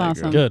 I love That's that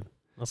awesome. girl. Good.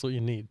 That's what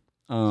you need.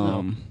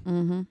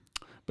 Mm-hmm.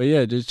 But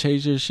yeah, just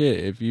chase your shit.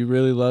 If you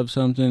really love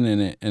something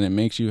and it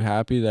makes you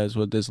happy, that's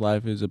what this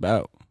life is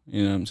about.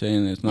 You know what I'm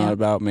saying? It's not Yeah.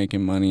 about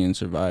making money and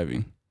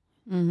surviving.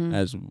 Mm-hmm.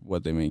 That's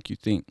what they make you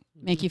think.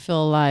 Make you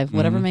feel alive.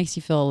 Whatever Mhm. makes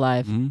you feel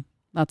alive. Mm-hmm.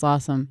 That's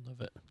awesome.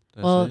 Love it.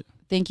 That's Well, it.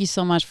 thank you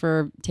so much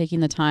for taking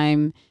the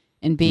time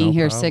and being No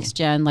here, problem. 6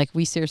 Gen. Like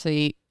we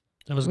seriously,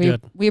 That was we,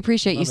 good. we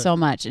appreciate you Love it. so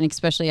much, and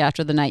especially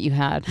after the night you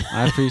had.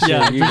 I appreciate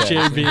Yeah, I you appreciate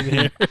guys. being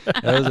here.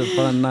 That was a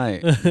fun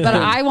night. But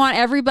I want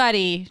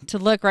everybody to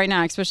look right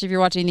now, especially if you're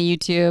watching the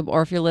YouTube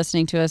or if you're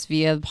listening to us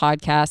via the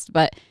podcast.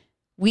 But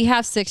we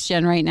have 6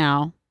 Gen right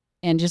now,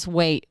 and just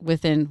wait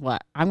within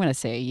what I'm going to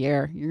say a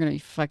year. You're going to be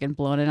fucking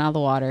blowing it out of the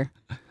water.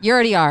 You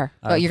already are,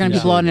 I but you're going to be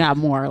appreciate blowing it it. out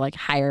more, like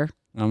higher,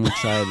 I'm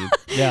excited.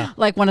 Yeah.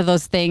 like one of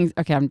those things.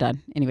 Okay, I'm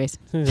done. Anyways.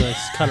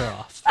 Let's cut her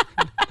off.